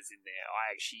drivers in there.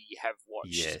 I actually have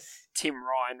watched Tim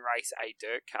Ryan race a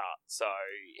dirt kart, so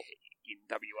in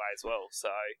WA as well.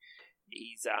 So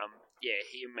he's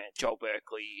him at Joel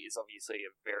Berkeley is obviously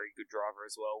a very good driver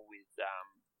as well. With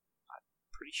I'm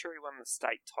pretty sure he won the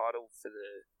state title for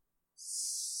the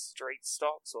street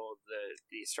stocks or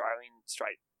the Australian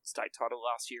state title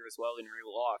last year as well in real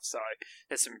life. So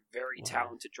there's some very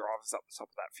talented drivers up the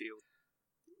top of that field.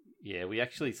 Yeah, I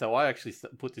actually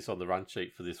put this on the run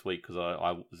sheet for this week because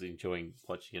I was enjoying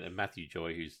watching it. And Matthew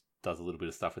Joy, who does a little bit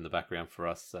of stuff in the background for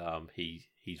us,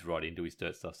 he's right into his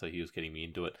dirt stuff, so he was getting me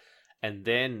into it. And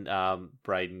then,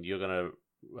 Braden, you're going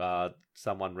to,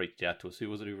 someone reached out to us.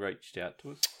 Who was it who reached out to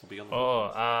us to be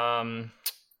on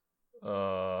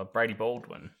the Brady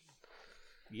Baldwin.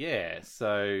 Yeah,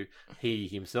 so he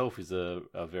himself is a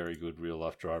very good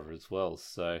real-life driver as well.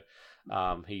 So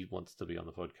he wants to be on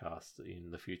the podcast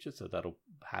in the future, so that'll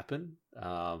happen.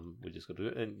 We just got to do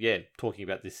it. And talking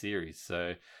about this series.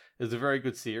 So it was a very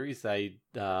good series. They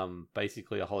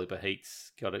basically a Hollywood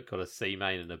Heats got a C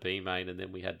main and a B main, and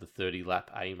then we had the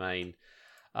 30-lap A main,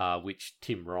 which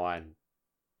Tim Ryan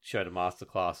showed a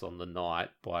masterclass on the night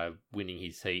by winning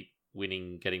his heat,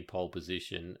 getting pole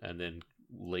position, and then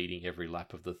leading every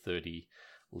lap of the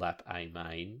 30-lap A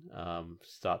main,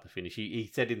 start to finish. He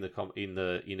said in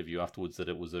the interview afterwards that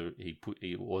it was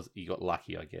he got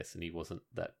lucky, I guess, and he wasn't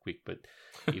that quick. But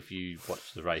if you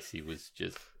watch the race, he was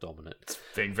just dominant.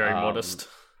 Being very modest.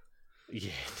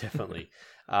 Yeah, definitely.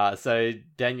 So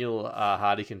Daniel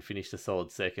Hardican finished a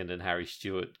solid second, and Harry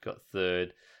Stewart got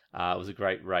third. It was a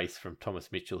great race from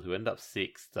Thomas Mitchell, who ended up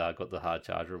sixth, got the Hard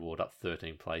Charger Award, up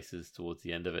 13 places towards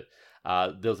the end of it.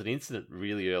 There was an incident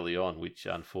really early on, which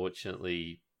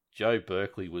unfortunately Joe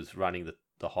Berkeley was running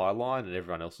the high line and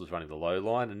everyone else was running the low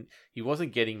line, and he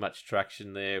wasn't getting much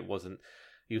traction there.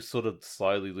 He was sort of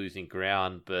slowly losing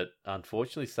ground, but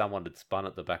unfortunately someone had spun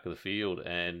at the back of the field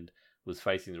and was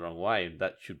facing the wrong way, and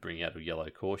that should bring out a yellow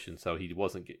caution. So he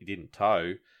didn't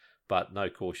tow, but no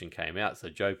caution came out. So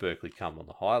Joe Berkeley come on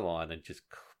the high line and just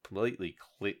completely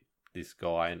clipped this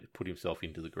guy and put himself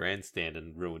into the grandstand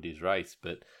and ruined his race.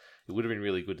 But it would have been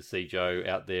really good to see Joe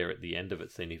out there at the end of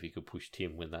it, seeing if he could push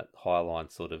Tim when that high line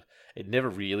it never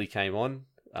really came on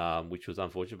which was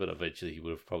unfortunate, but eventually he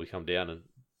would have probably come down and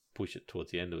pushed it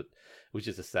towards the end of it, which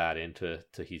is a sad end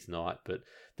to his night. But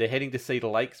they're heading to Cedar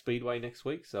Lake Speedway next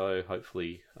week, so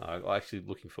hopefully I'm actually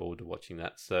looking forward to watching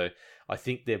that. So I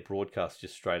think they're broadcast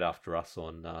just straight after us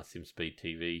on SimSpeed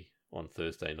TV on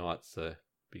Thursday night, so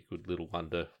be a good little one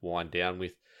to wind down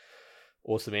with.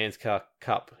 Awesome ANSCAR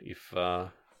Cup if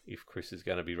Chris is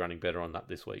going to be running better on that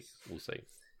this week. We'll see.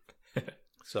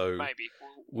 So maybe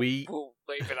we'll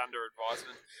leave it under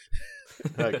advisement.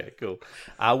 Okay, cool.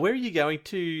 Where are you going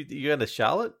to? You going to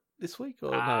Charlotte this week,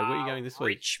 or no? Where are you going this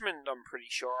week? Richmond, I'm pretty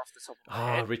sure off the top of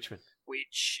my head. Richmond.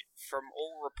 Which, from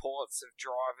all reports of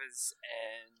drivers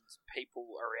and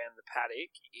people around the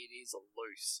paddock, it is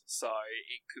loose. So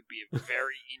it could be a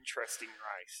very interesting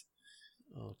race.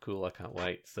 Oh, cool. I can't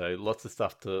wait. So lots of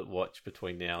stuff to watch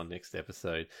between now and next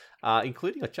episode,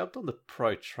 including I jumped on the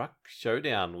Pro Truck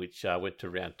Showdown, which went to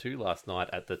round 2 last night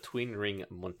at the Twin Ring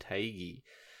Montague.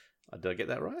 Did I get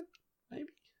that right? Maybe.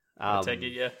 Montague,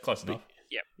 yeah, close enough.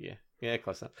 Yep. Yeah,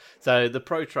 close enough. So the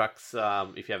Pro Trucks,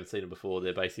 if you haven't seen them before,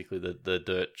 they're basically the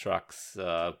dirt trucks,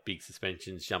 big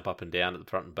suspensions, jump up and down at the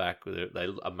front and back. They're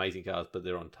amazing cars, but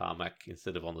they're on tarmac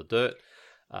instead of on the dirt.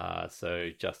 So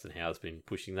Justin Howe's been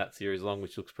pushing that series along,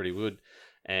 which looks pretty good.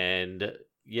 And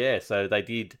yeah, so they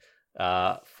did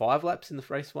 5 laps in the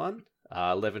race 1.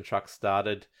 11 trucks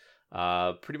started.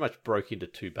 Pretty much broke into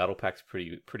 2 battle packs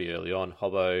pretty early on.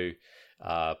 Hobbo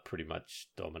pretty much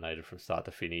dominated from start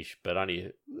to finish, but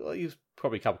he was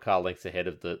probably a couple car lengths ahead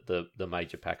of the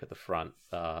major pack at the front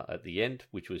at the end,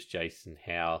 which was Jason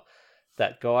Howe.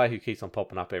 That guy who keeps on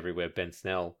popping up everywhere, Ben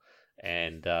Snell,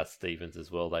 and Stevens as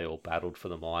well. They all battled for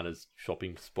the minors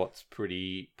shopping spots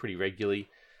pretty regularly.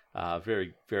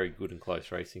 Very, very good and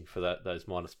close racing for those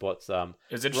minor spots. It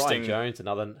was interesting. Ryan Jones,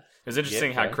 another. It was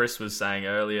interesting how Chris was saying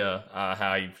earlier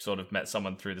how he sort of met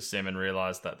someone through the sim and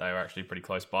realised that they were actually pretty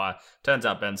close by. Turns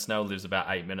out Ben Snell lives about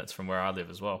 8 minutes from where I live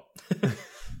as well.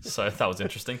 So that was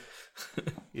interesting.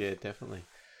 Yeah, definitely.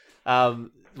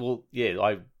 Well, yeah,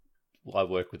 I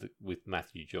work with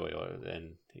Matthew Joy,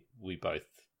 and we both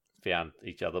found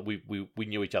each other. We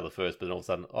knew each other first, but then all of a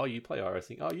sudden, oh, you play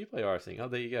iRacing. Oh, you play iRacing. Oh,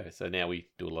 there you go. So now we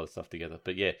do a lot of stuff together.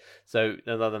 But yeah, so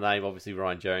another name, obviously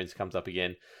Ryan Jones comes up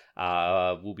again.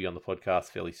 We'll be on the podcast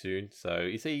fairly soon. So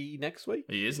is he next week?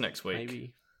 He is next week.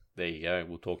 Maybe. There you go.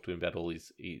 We'll talk to him about all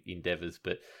his endeavours.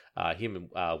 But him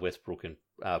and Westbrook and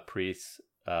Prius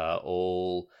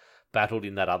all battled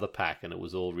in that other pack, and it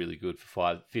was all really good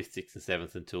for 5th, 6th, and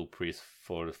 7th until Prius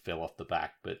sort of fell off the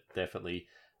back. But definitely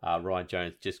Ryan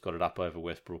Jones just got it up over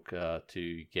Westbrook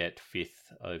to get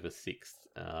 5th over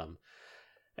 6th.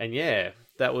 And yeah,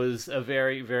 that was a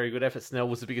very, very good effort. Snell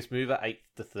was the biggest mover, 8th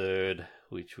to 3rd,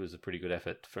 which was a pretty good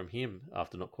effort from him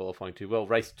after not qualifying too well.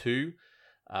 Race 2,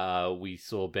 we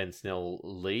saw Ben Snell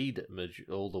lead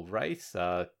all the race,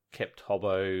 kept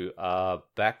Hobbo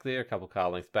back there, a couple car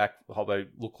lengths back. Hobbo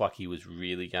looked like he was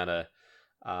really going to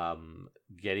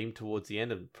get him towards the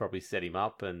end and probably set him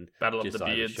up, and Battle just of the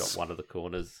Beards. overshot one of the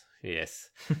corners. Yes,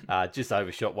 just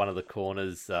overshot one of the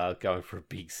corners, going for a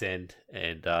big send,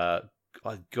 and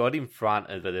I got in front,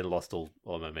 but then lost all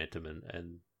momentum,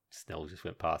 and Snell just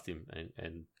went past him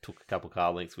and took a couple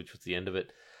car lengths, which was the end of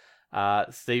it.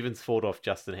 Stevens fought off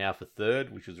Justin Howe for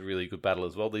 3rd, which was a really good battle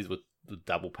as well. These were the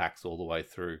double packs all the way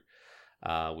through,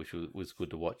 which was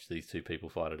good to watch these two people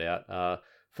fight it out.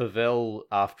 Favell,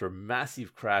 after a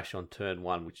massive crash on turn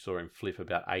 1, which saw him flip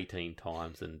about 18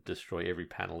 times and destroy every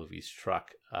panel of his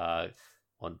truck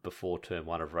before turn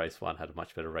 1 of race 1, had a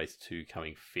much better race 2,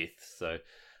 coming 5th. So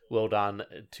well done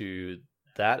to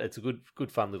that. It's a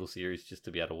good fun little series just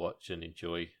to be able to watch and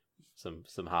enjoy some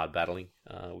hard battling,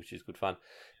 which is good fun.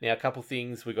 Now, a couple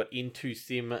things. We got Into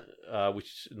Sim,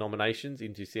 which nominations,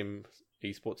 Into Sim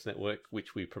Esports Network,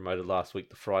 which we promoted last week,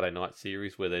 the Friday night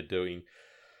series, where they're doing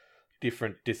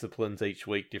different disciplines each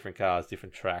week, different cars,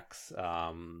 different tracks.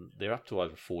 They're up to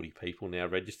over 40 people now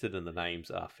registered, and the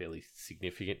names are fairly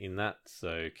significant in that,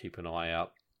 so keep an eye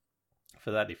out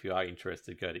for that. If you are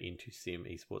interested, go to Into Sim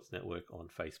Esports Network on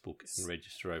Facebook and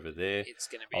register over there. It's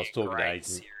going to be a great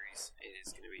series. It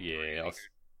is going to be really good.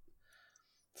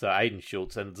 So Aiden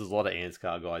Schultz, and there's a lot of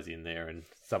ANSCAR guys in there, and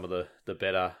some of the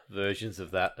better versions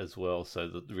of that as well. So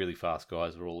the really fast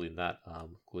guys are all in that,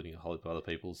 including a whole lot of other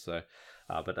people. So,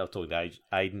 but I was talking to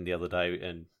Aiden the other day,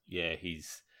 and yeah,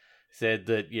 he's said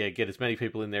that get as many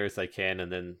people in there as they can,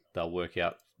 and then they'll work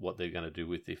out what they're going to do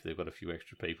with if they've got a few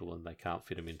extra people and they can't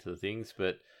fit them into the things.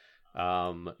 But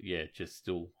just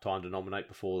still time to nominate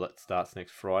before that starts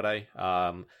next Friday.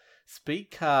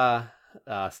 Speed Car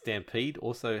Stampede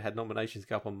also had nominations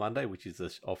go up on Monday, which is an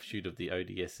offshoot of the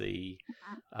ODSE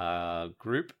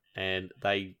group, and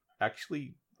they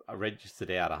actually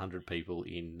registered out 100 people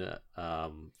in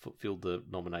filled the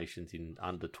nominations in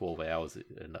under 12 hours. It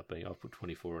ended up being, I put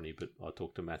 24 on here, but I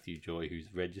talked to Matthew Joy,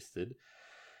 who's registered.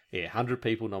 Yeah, 100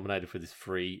 people nominated for this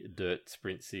free dirt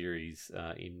sprint series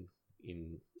in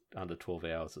under 12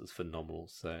 hours. It was phenomenal.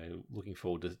 So looking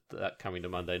forward to that coming to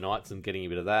Monday nights and getting a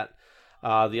bit of that.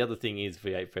 The other thing is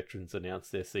V8 Veterans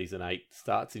announced their Season 8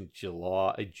 starts in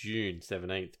June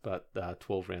 17th, but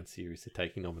 12-round series, they're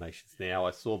taking nominations now.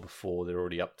 I saw before they're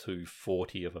already up to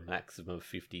 40 of a maximum of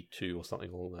 52 or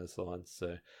something along those lines.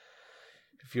 So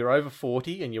if you're over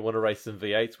 40 and you want to race some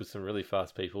V8s with some really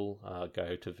fast people,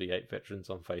 go to V8 Veterans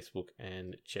on Facebook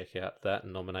and check out that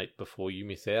and nominate before you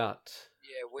miss out.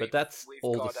 Yeah, but that's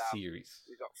all got, the series.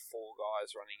 We've got 4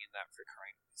 guys running in that for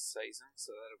Crank this season,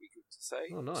 so that'll be good to see.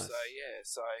 Oh, nice.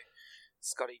 So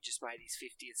Scotty just made his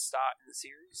 50th start in the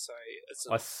series, so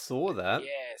I saw that.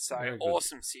 Yeah, so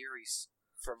awesome series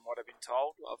from what I've been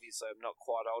told. Obviously, I'm not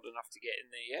quite old enough to get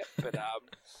in there yet, but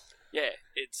yeah,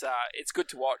 it's good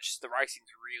to watch. The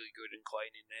racing's really good and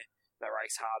clean in there. They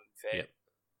race hard and fair. Yep.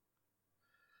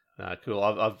 Cool.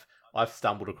 I've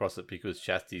stumbled across it because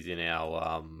Chasty's in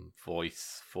our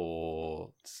voice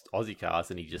for Aussie Cars,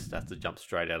 and he just has to jump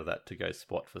straight out of that to go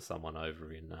spot for someone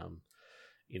over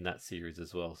in that series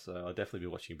as well. So I'll definitely be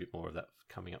watching a bit more of that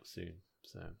coming up soon.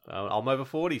 So I'm over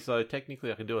 40, so technically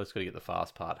I can do it. I just got to get the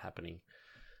fast part happening,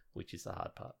 which is the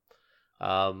hard part.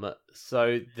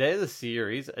 So there's the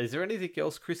series. Is there anything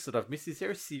else, Chris, that I've missed? Is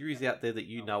there a series out there that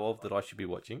you know of that I should be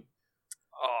watching?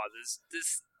 Oh, there's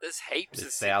heaps.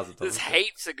 There's thousands. There's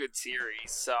heaps of good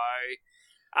series. So,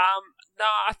 no,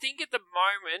 I think at the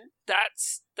moment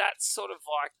that's sort of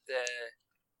like the.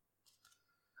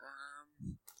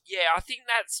 Yeah, I think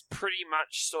that's pretty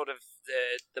much sort of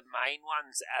the main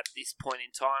ones at this point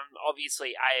in time.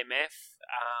 Obviously, AMF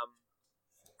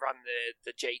run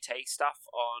the GT stuff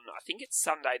on, I think it's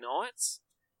Sunday nights.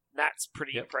 That's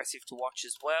pretty impressive to watch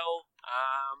as well.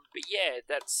 But yeah,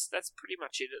 that's pretty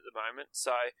much it at the moment.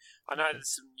 So I know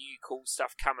there's some new cool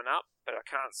stuff coming up, but I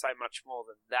can't say much more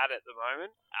than that at the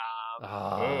moment.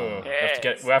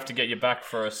 We'll have to get you back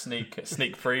for a sneak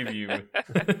preview.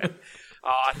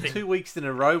 I think 2 weeks in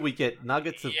a row we get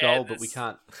nuggets of gold, but we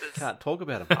can't talk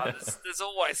about them. There's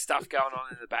always stuff going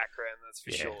on in the background, that's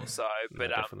for sure. So,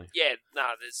 but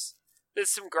there's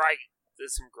some great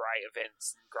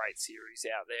events and great series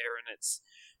out there, and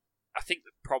I think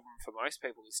the problem for most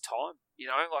people is time. You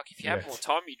know, like if you have more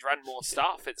time, you'd run more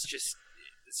stuff. It's just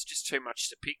too much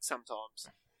to pick sometimes.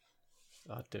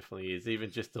 Oh, it definitely is. Even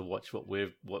just to watch what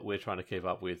we're trying to keep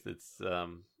up with, it's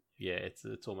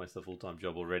it's almost a full-time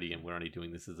job already, and we're only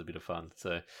doing this as a bit of fun.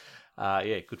 So,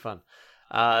 good fun.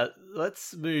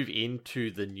 Let's move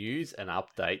into the news and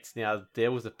updates. Now,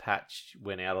 there was a patch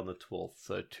went out on the 12th,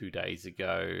 so 2 days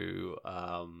ago.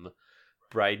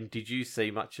 Braden, did you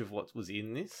see much of what was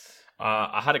in this?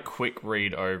 I had a quick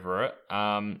read over it.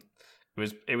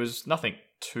 It was nothing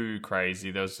too crazy.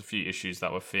 There was a few issues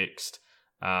that were fixed,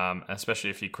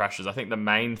 especially a few crashes. I think the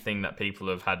main thing that people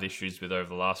have had issues with over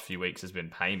the last few weeks has been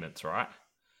payments, right?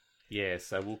 Yeah,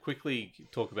 so we'll quickly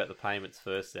talk about the payments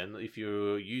first then. If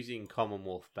you're using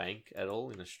Commonwealth Bank at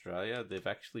all in Australia, they've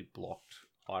actually blocked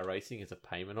iRacing as a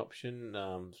payment option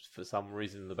for some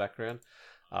reason in the background.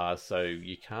 So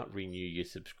you can't renew your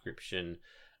subscription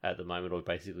at the moment or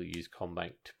basically use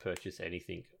CommBank to purchase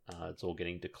anything. It's all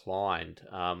getting declined.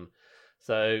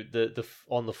 So the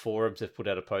on the forums, they've put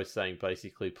out a post saying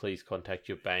basically please contact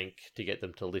your bank to get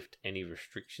them to lift any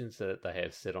restrictions that they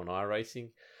have set on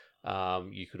iRacing.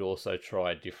 You could also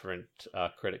try a different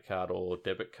credit card or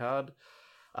debit card,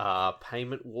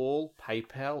 payment wall,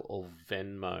 PayPal or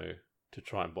Venmo to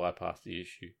try and bypass the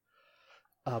issue.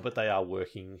 But they are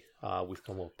working with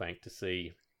Commonwealth Bank to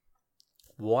see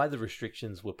why the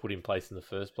restrictions were put in place in the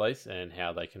first place and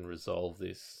how they can resolve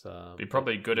this. It'd be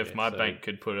probably good if my bank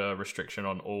could put a restriction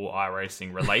on all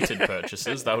iRacing related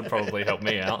purchases. That would probably help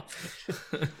me out.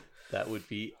 That would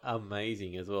be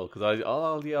amazing as well, because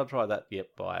I'll try that.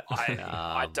 Yep, buy it.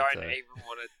 I don't even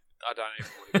want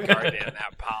to go down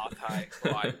that path. Hey,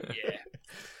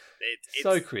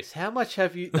 So Chris, how much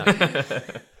have you? No.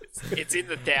 It's in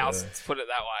the thousands, put it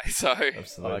that way. So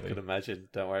absolutely. I could imagine.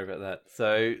 Don't worry about that.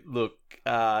 So look,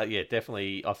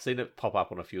 definitely. I've seen it pop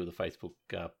up on a few of the Facebook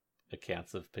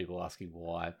accounts of people asking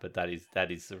why, but that is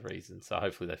the reason. So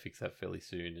hopefully they fix that fairly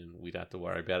soon, and we don't have to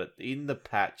worry about it. In the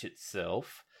patch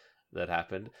itself that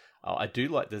happened, I do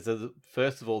like.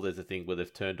 First of all, there's a thing where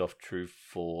they've turned off True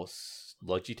Force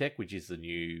Logitech, which is the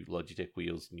new Logitech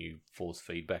wheels, new force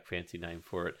feedback, fancy name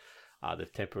for it.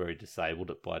 They've temporarily disabled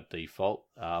it by default.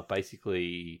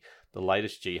 Basically, the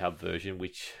latest G-Hub version,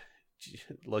 which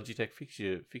Logitech, fix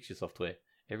your software.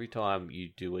 Every time you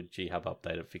do a G Hub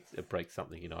update, it breaks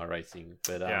something in iRacing.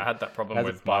 But I had that problem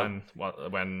with mine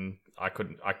when I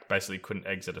basically couldn't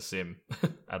exit a sim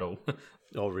at all.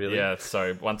 Oh, really? Yeah.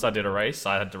 So once I did a race,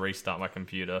 I had to restart my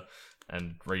computer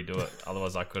and redo it.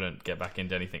 Otherwise, I couldn't get back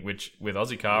into anything. Which with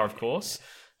Aussie Car, of course,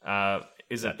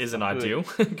 isn't ideal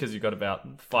because you've got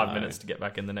about 5 minutes to get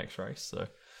back in the next race. So.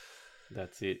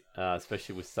 That's it,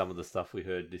 especially with some of the stuff we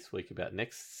heard this week about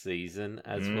next season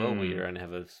as well. We only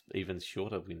have an even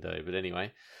shorter window. But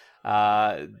anyway,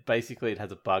 basically it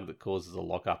has a bug that causes a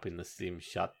lock-up in the sim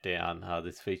shutdown.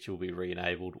 This feature will be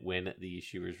re-enabled when the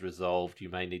issue is resolved. You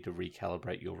may need to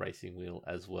recalibrate your racing wheel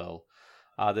as well.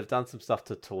 They've done some stuff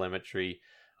to telemetry,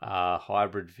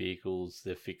 hybrid vehicles.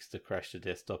 They've fixed the crash to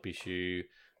desktop issue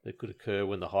that could occur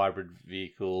when the hybrid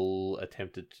vehicle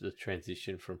attempted to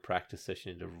transition from practice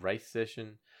session into race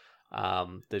session.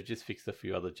 They've just fixed a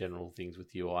few other general things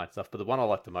with UI and stuff, but the one I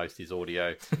like the most is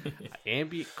audio.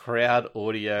 Ambient crowd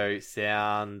audio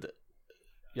sound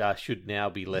should now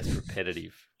be less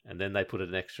repetitive. And then they put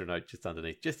an extra note just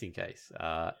underneath, just in case.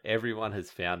 Everyone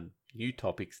has found new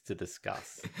topics to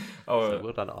discuss. So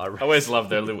well done, iRacing. I always love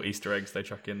their little Easter eggs they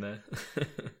chuck in there.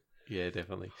 Yeah,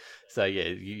 definitely. So, yeah,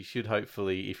 you should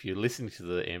hopefully, if you're listening to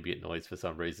the ambient noise for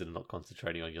some reason and not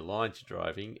concentrating on your lines you're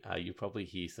driving, you'll probably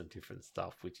hear some different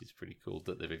stuff, which is pretty cool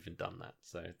that they've even done that.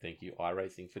 So, thank you,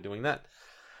 iRacing, for doing that.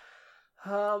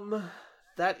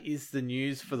 That is the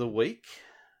news for the week.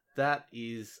 That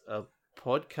is a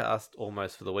podcast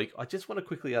almost for the week. I just want to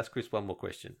quickly ask Chris one more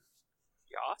question.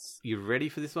 Yes. You ready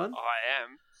for this one? I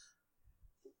am.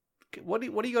 What do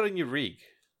you got on your rig?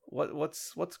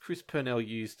 What's Chris Purnell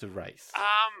used to race?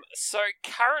 So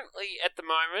currently at the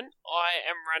moment, I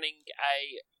am running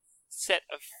a set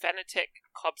of Fanatec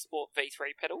Club Sport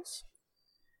V3 pedals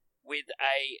with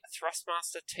a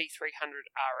Thrustmaster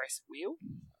T300 RS wheel.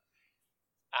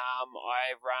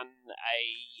 I run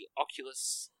a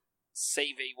Oculus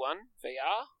CV1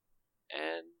 VR,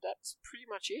 and that's pretty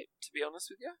much it, to be honest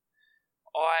with you.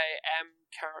 I am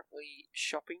currently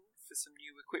shopping for some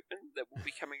new equipment that will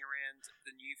be coming around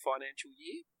the new financial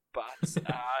year, but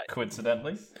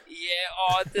coincidentally,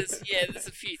 there's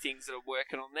a few things that I'm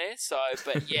working on there. So,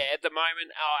 but yeah, at the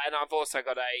moment, and I've also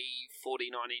got a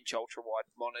 49-inch ultra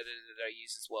wide monitor that I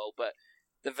use as well. But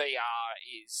the VR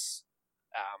is,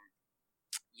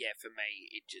 for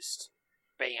me, it just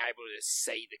being able to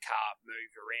see the car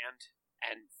move around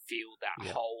and feel that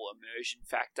whole immersion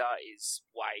factor is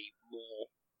way more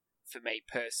for me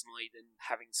personally than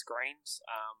having screens.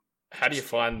 How do you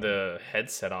find the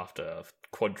headset after a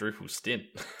quadruple stint?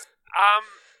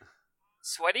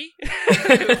 Sweaty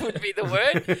would be the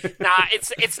word. Nah,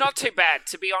 it's not too bad,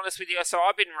 to be honest with you. So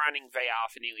I've been running VR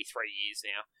for nearly 3 years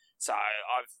now, so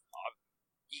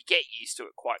you get used to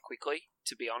it quite quickly,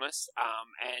 to be honest.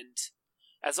 And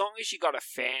as long as you got a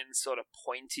fan sort of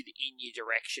pointed in your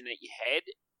direction at your head,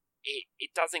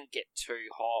 it doesn't get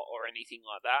too hot or anything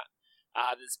like that.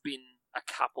 There's been a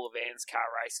couple of Anne's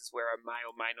car races where I may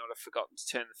or may not have forgotten to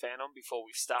turn the fan on before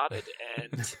we've started,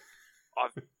 and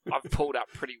I've pulled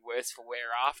up pretty worse for wear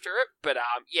after it. But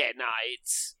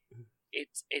it's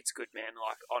good, man.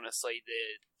 Like honestly,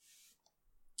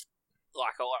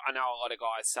 I know a lot of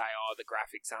guys say, the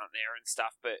graphics aren't there and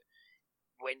stuff, but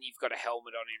when you've got a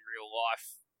helmet on in real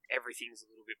life, everything's a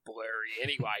little bit blurry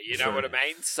anyway. You know what I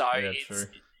mean? So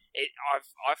true.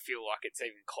 I feel like it's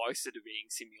even closer to being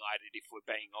simulated if we're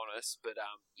being honest. But I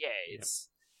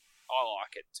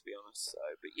like it, to be honest.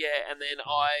 So, but yeah, and then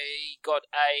I got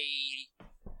a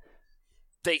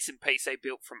decent PC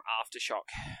built from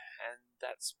Aftershock, and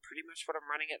that's pretty much what I'm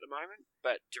running at the moment.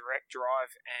 But direct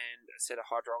drive and a set of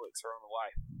hydraulics are on the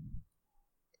way.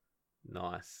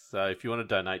 Nice. So if you want to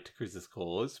donate to Chris's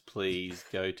cause, please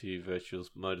go to Virtual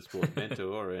Motorsport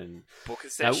Mentor and book a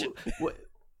session.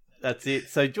 That's it.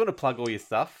 So do you want to plug all your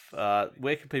stuff?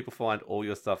 Where can people find all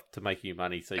your stuff to make you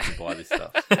money so you can buy this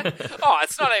stuff?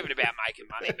 It's not even about making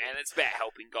money, man. It's about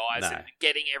helping guys and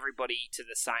getting everybody to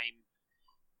the same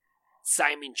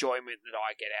enjoyment that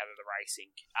I get out of the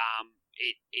racing.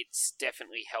 It's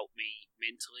definitely helped me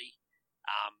mentally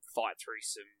fight through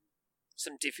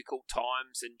some difficult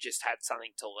times and just had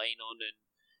something to lean on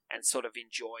and sort of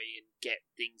enjoy and get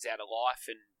things out of life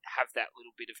and have that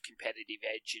little bit of competitive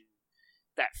edge and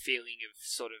that feeling of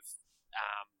sort of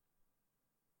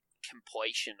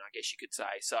completion, I guess you could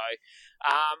say. So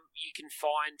you can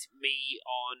find me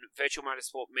on Virtual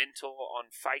Motorsport Mentor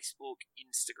on Facebook,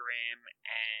 Instagram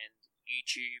and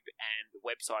YouTube, and the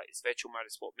website is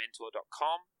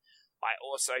virtualmotorsportmentor.com. I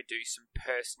also do some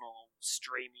personal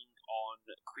streaming on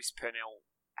Chris Purnell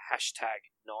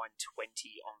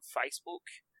 #920 on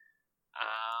Facebook.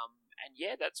 And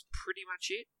yeah, that's pretty much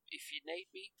it. If you need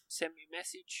me, send me a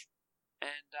message.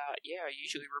 And yeah, I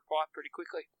usually reply pretty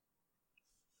quickly.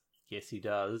 Yes, he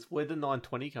does. Where did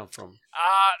 920 come from?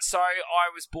 So I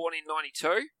was born in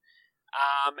 92.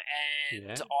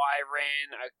 And I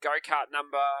ran a go-kart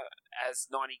number as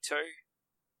 92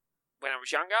 when I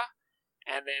was younger.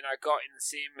 And then I got in the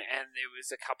sim, and there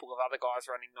was a couple of other guys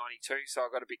running 92, so I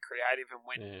got a bit creative and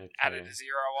added a 0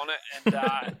 on it. And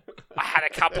I had a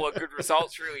couple of good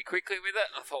results really quickly with it.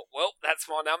 And I thought, well, that's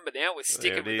my number now. We're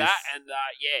sticking with that. And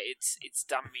yeah, it's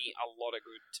done me a lot of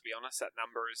good, to be honest. That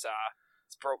number has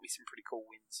it's brought me some pretty cool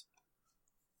wins.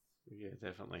 Yeah,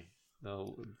 definitely.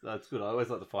 No, that's good. I always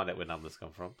like to find out where numbers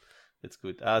come from. It's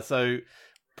good. So,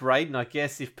 Braden, I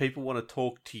guess if people want to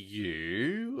talk to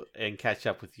you and catch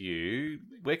up with you,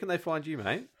 where can they find you,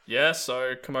 mate? Yeah,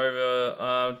 so come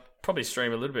over, probably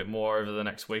stream a little bit more over the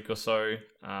next week or so,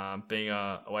 being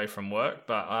away from work.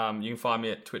 But you can find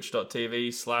me at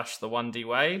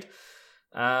twitch.tv/the1dwade.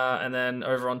 And then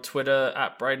over on Twitter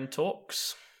at Braden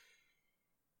Talks.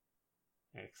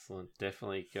 Excellent.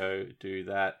 Definitely go do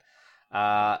that.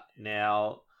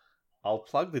 Now, I'll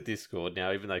plug the Discord.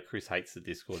 Now, even though Chris hates the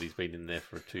Discord, he's been in there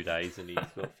for 2 days and he's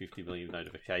got 50 million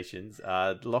notifications.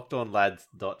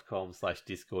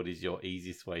 LockedOnLads.com/Discord is your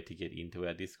easiest way to get into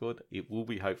our Discord. It will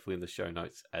be hopefully in the show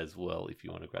notes as well if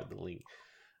you want to grab the link.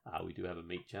 We do have a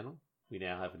meat channel. We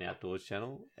now have an outdoors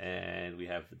channel, and we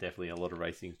have definitely a lot of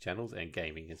racing channels and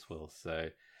gaming as well.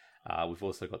 So we've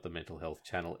also got the mental health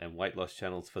channel and weight loss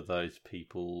channels for those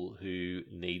people who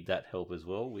need that help as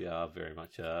well. We are very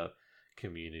much a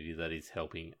community that is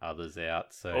helping others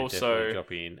out. So also,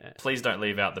 drop in. Please don't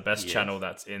leave out the best channel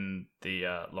that's in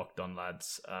the Locked On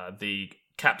Lads, the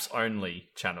Caps Only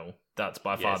channel. That's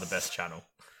by far the best channel.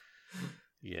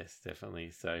 Yes, definitely.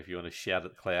 So if you want to shout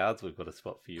at the clouds, we've got a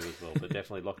spot for you as well. But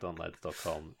definitely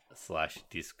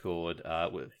lockedonlads.com/Discord.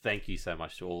 Thank you so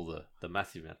much to all the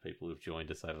massive amount of people who've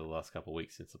joined us over the last couple of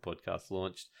weeks since the podcast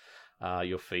launched.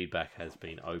 Your feedback has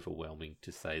been overwhelming,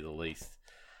 to say the least.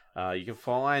 You can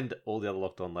find all the other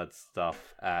Locked On Lads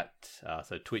stuff at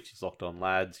so Twitch is Locked On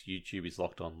Lads, YouTube is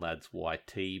Locked On Lads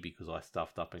YT because I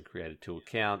stuffed up and created 2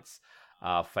 accounts.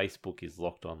 Facebook is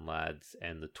Locked On Lads,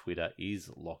 and the Twitter is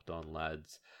Locked On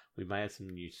Lads. We may have some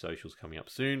new socials coming up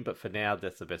soon, but for now,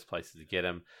 that's the best places to get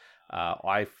them.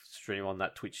 I stream on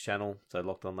that Twitch channel, so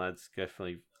Locked On Lads,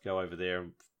 definitely go over there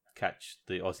and catch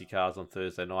the Aussie cars on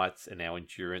Thursday nights and our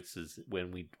endurances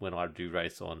when I do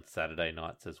race on Saturday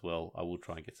nights as well. I will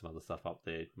try and get some other stuff up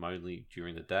there, mainly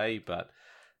during the day, but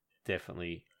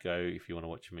definitely go if you want to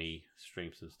watch me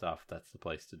stream some stuff. That's the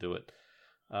place to do it.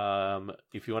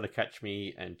 If you want to catch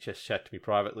me and just chat to me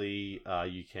privately,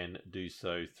 you can do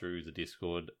so through the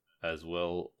Discord as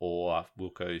well, or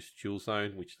Wilco's Dual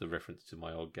Zone, which is the reference to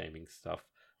my old gaming stuff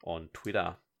on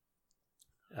Twitter.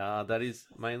 That is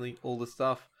mainly all the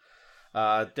stuff.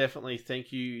 Definitely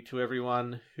thank you to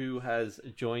everyone who has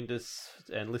joined us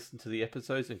and listened to the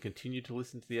episodes and continue to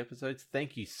listen to the episodes.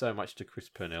 Thank you so much to Chris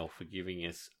Purnell for giving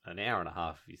us an hour and a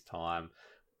half of his time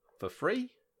for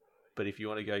free. But if you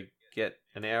want to go get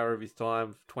an hour of his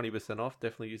time, 20% off,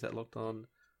 definitely use that Locked On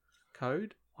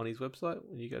code on his website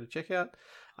when you go to checkout.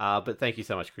 But thank you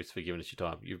so much, Chris, for giving us your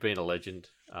time. You've been a legend.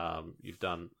 You've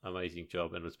done an amazing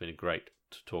job, and it's been great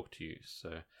to talk to you. So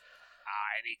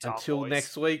anytime, until boys.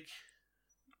 next week.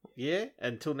 Yeah,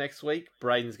 until next week,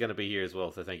 Braden's going to be here as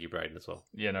well. So thank you, Braden, as well.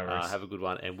 Yeah, no worries. Have a good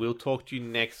one. And we'll talk to you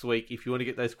next week. If you want to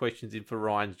get those questions in for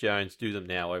Ryan Jones, do them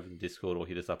now over in Discord or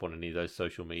hit us up on any of those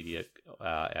social media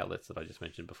outlets that I just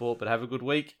mentioned before. But have a good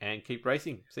week and keep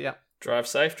racing. See ya. Drive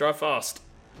safe, drive fast.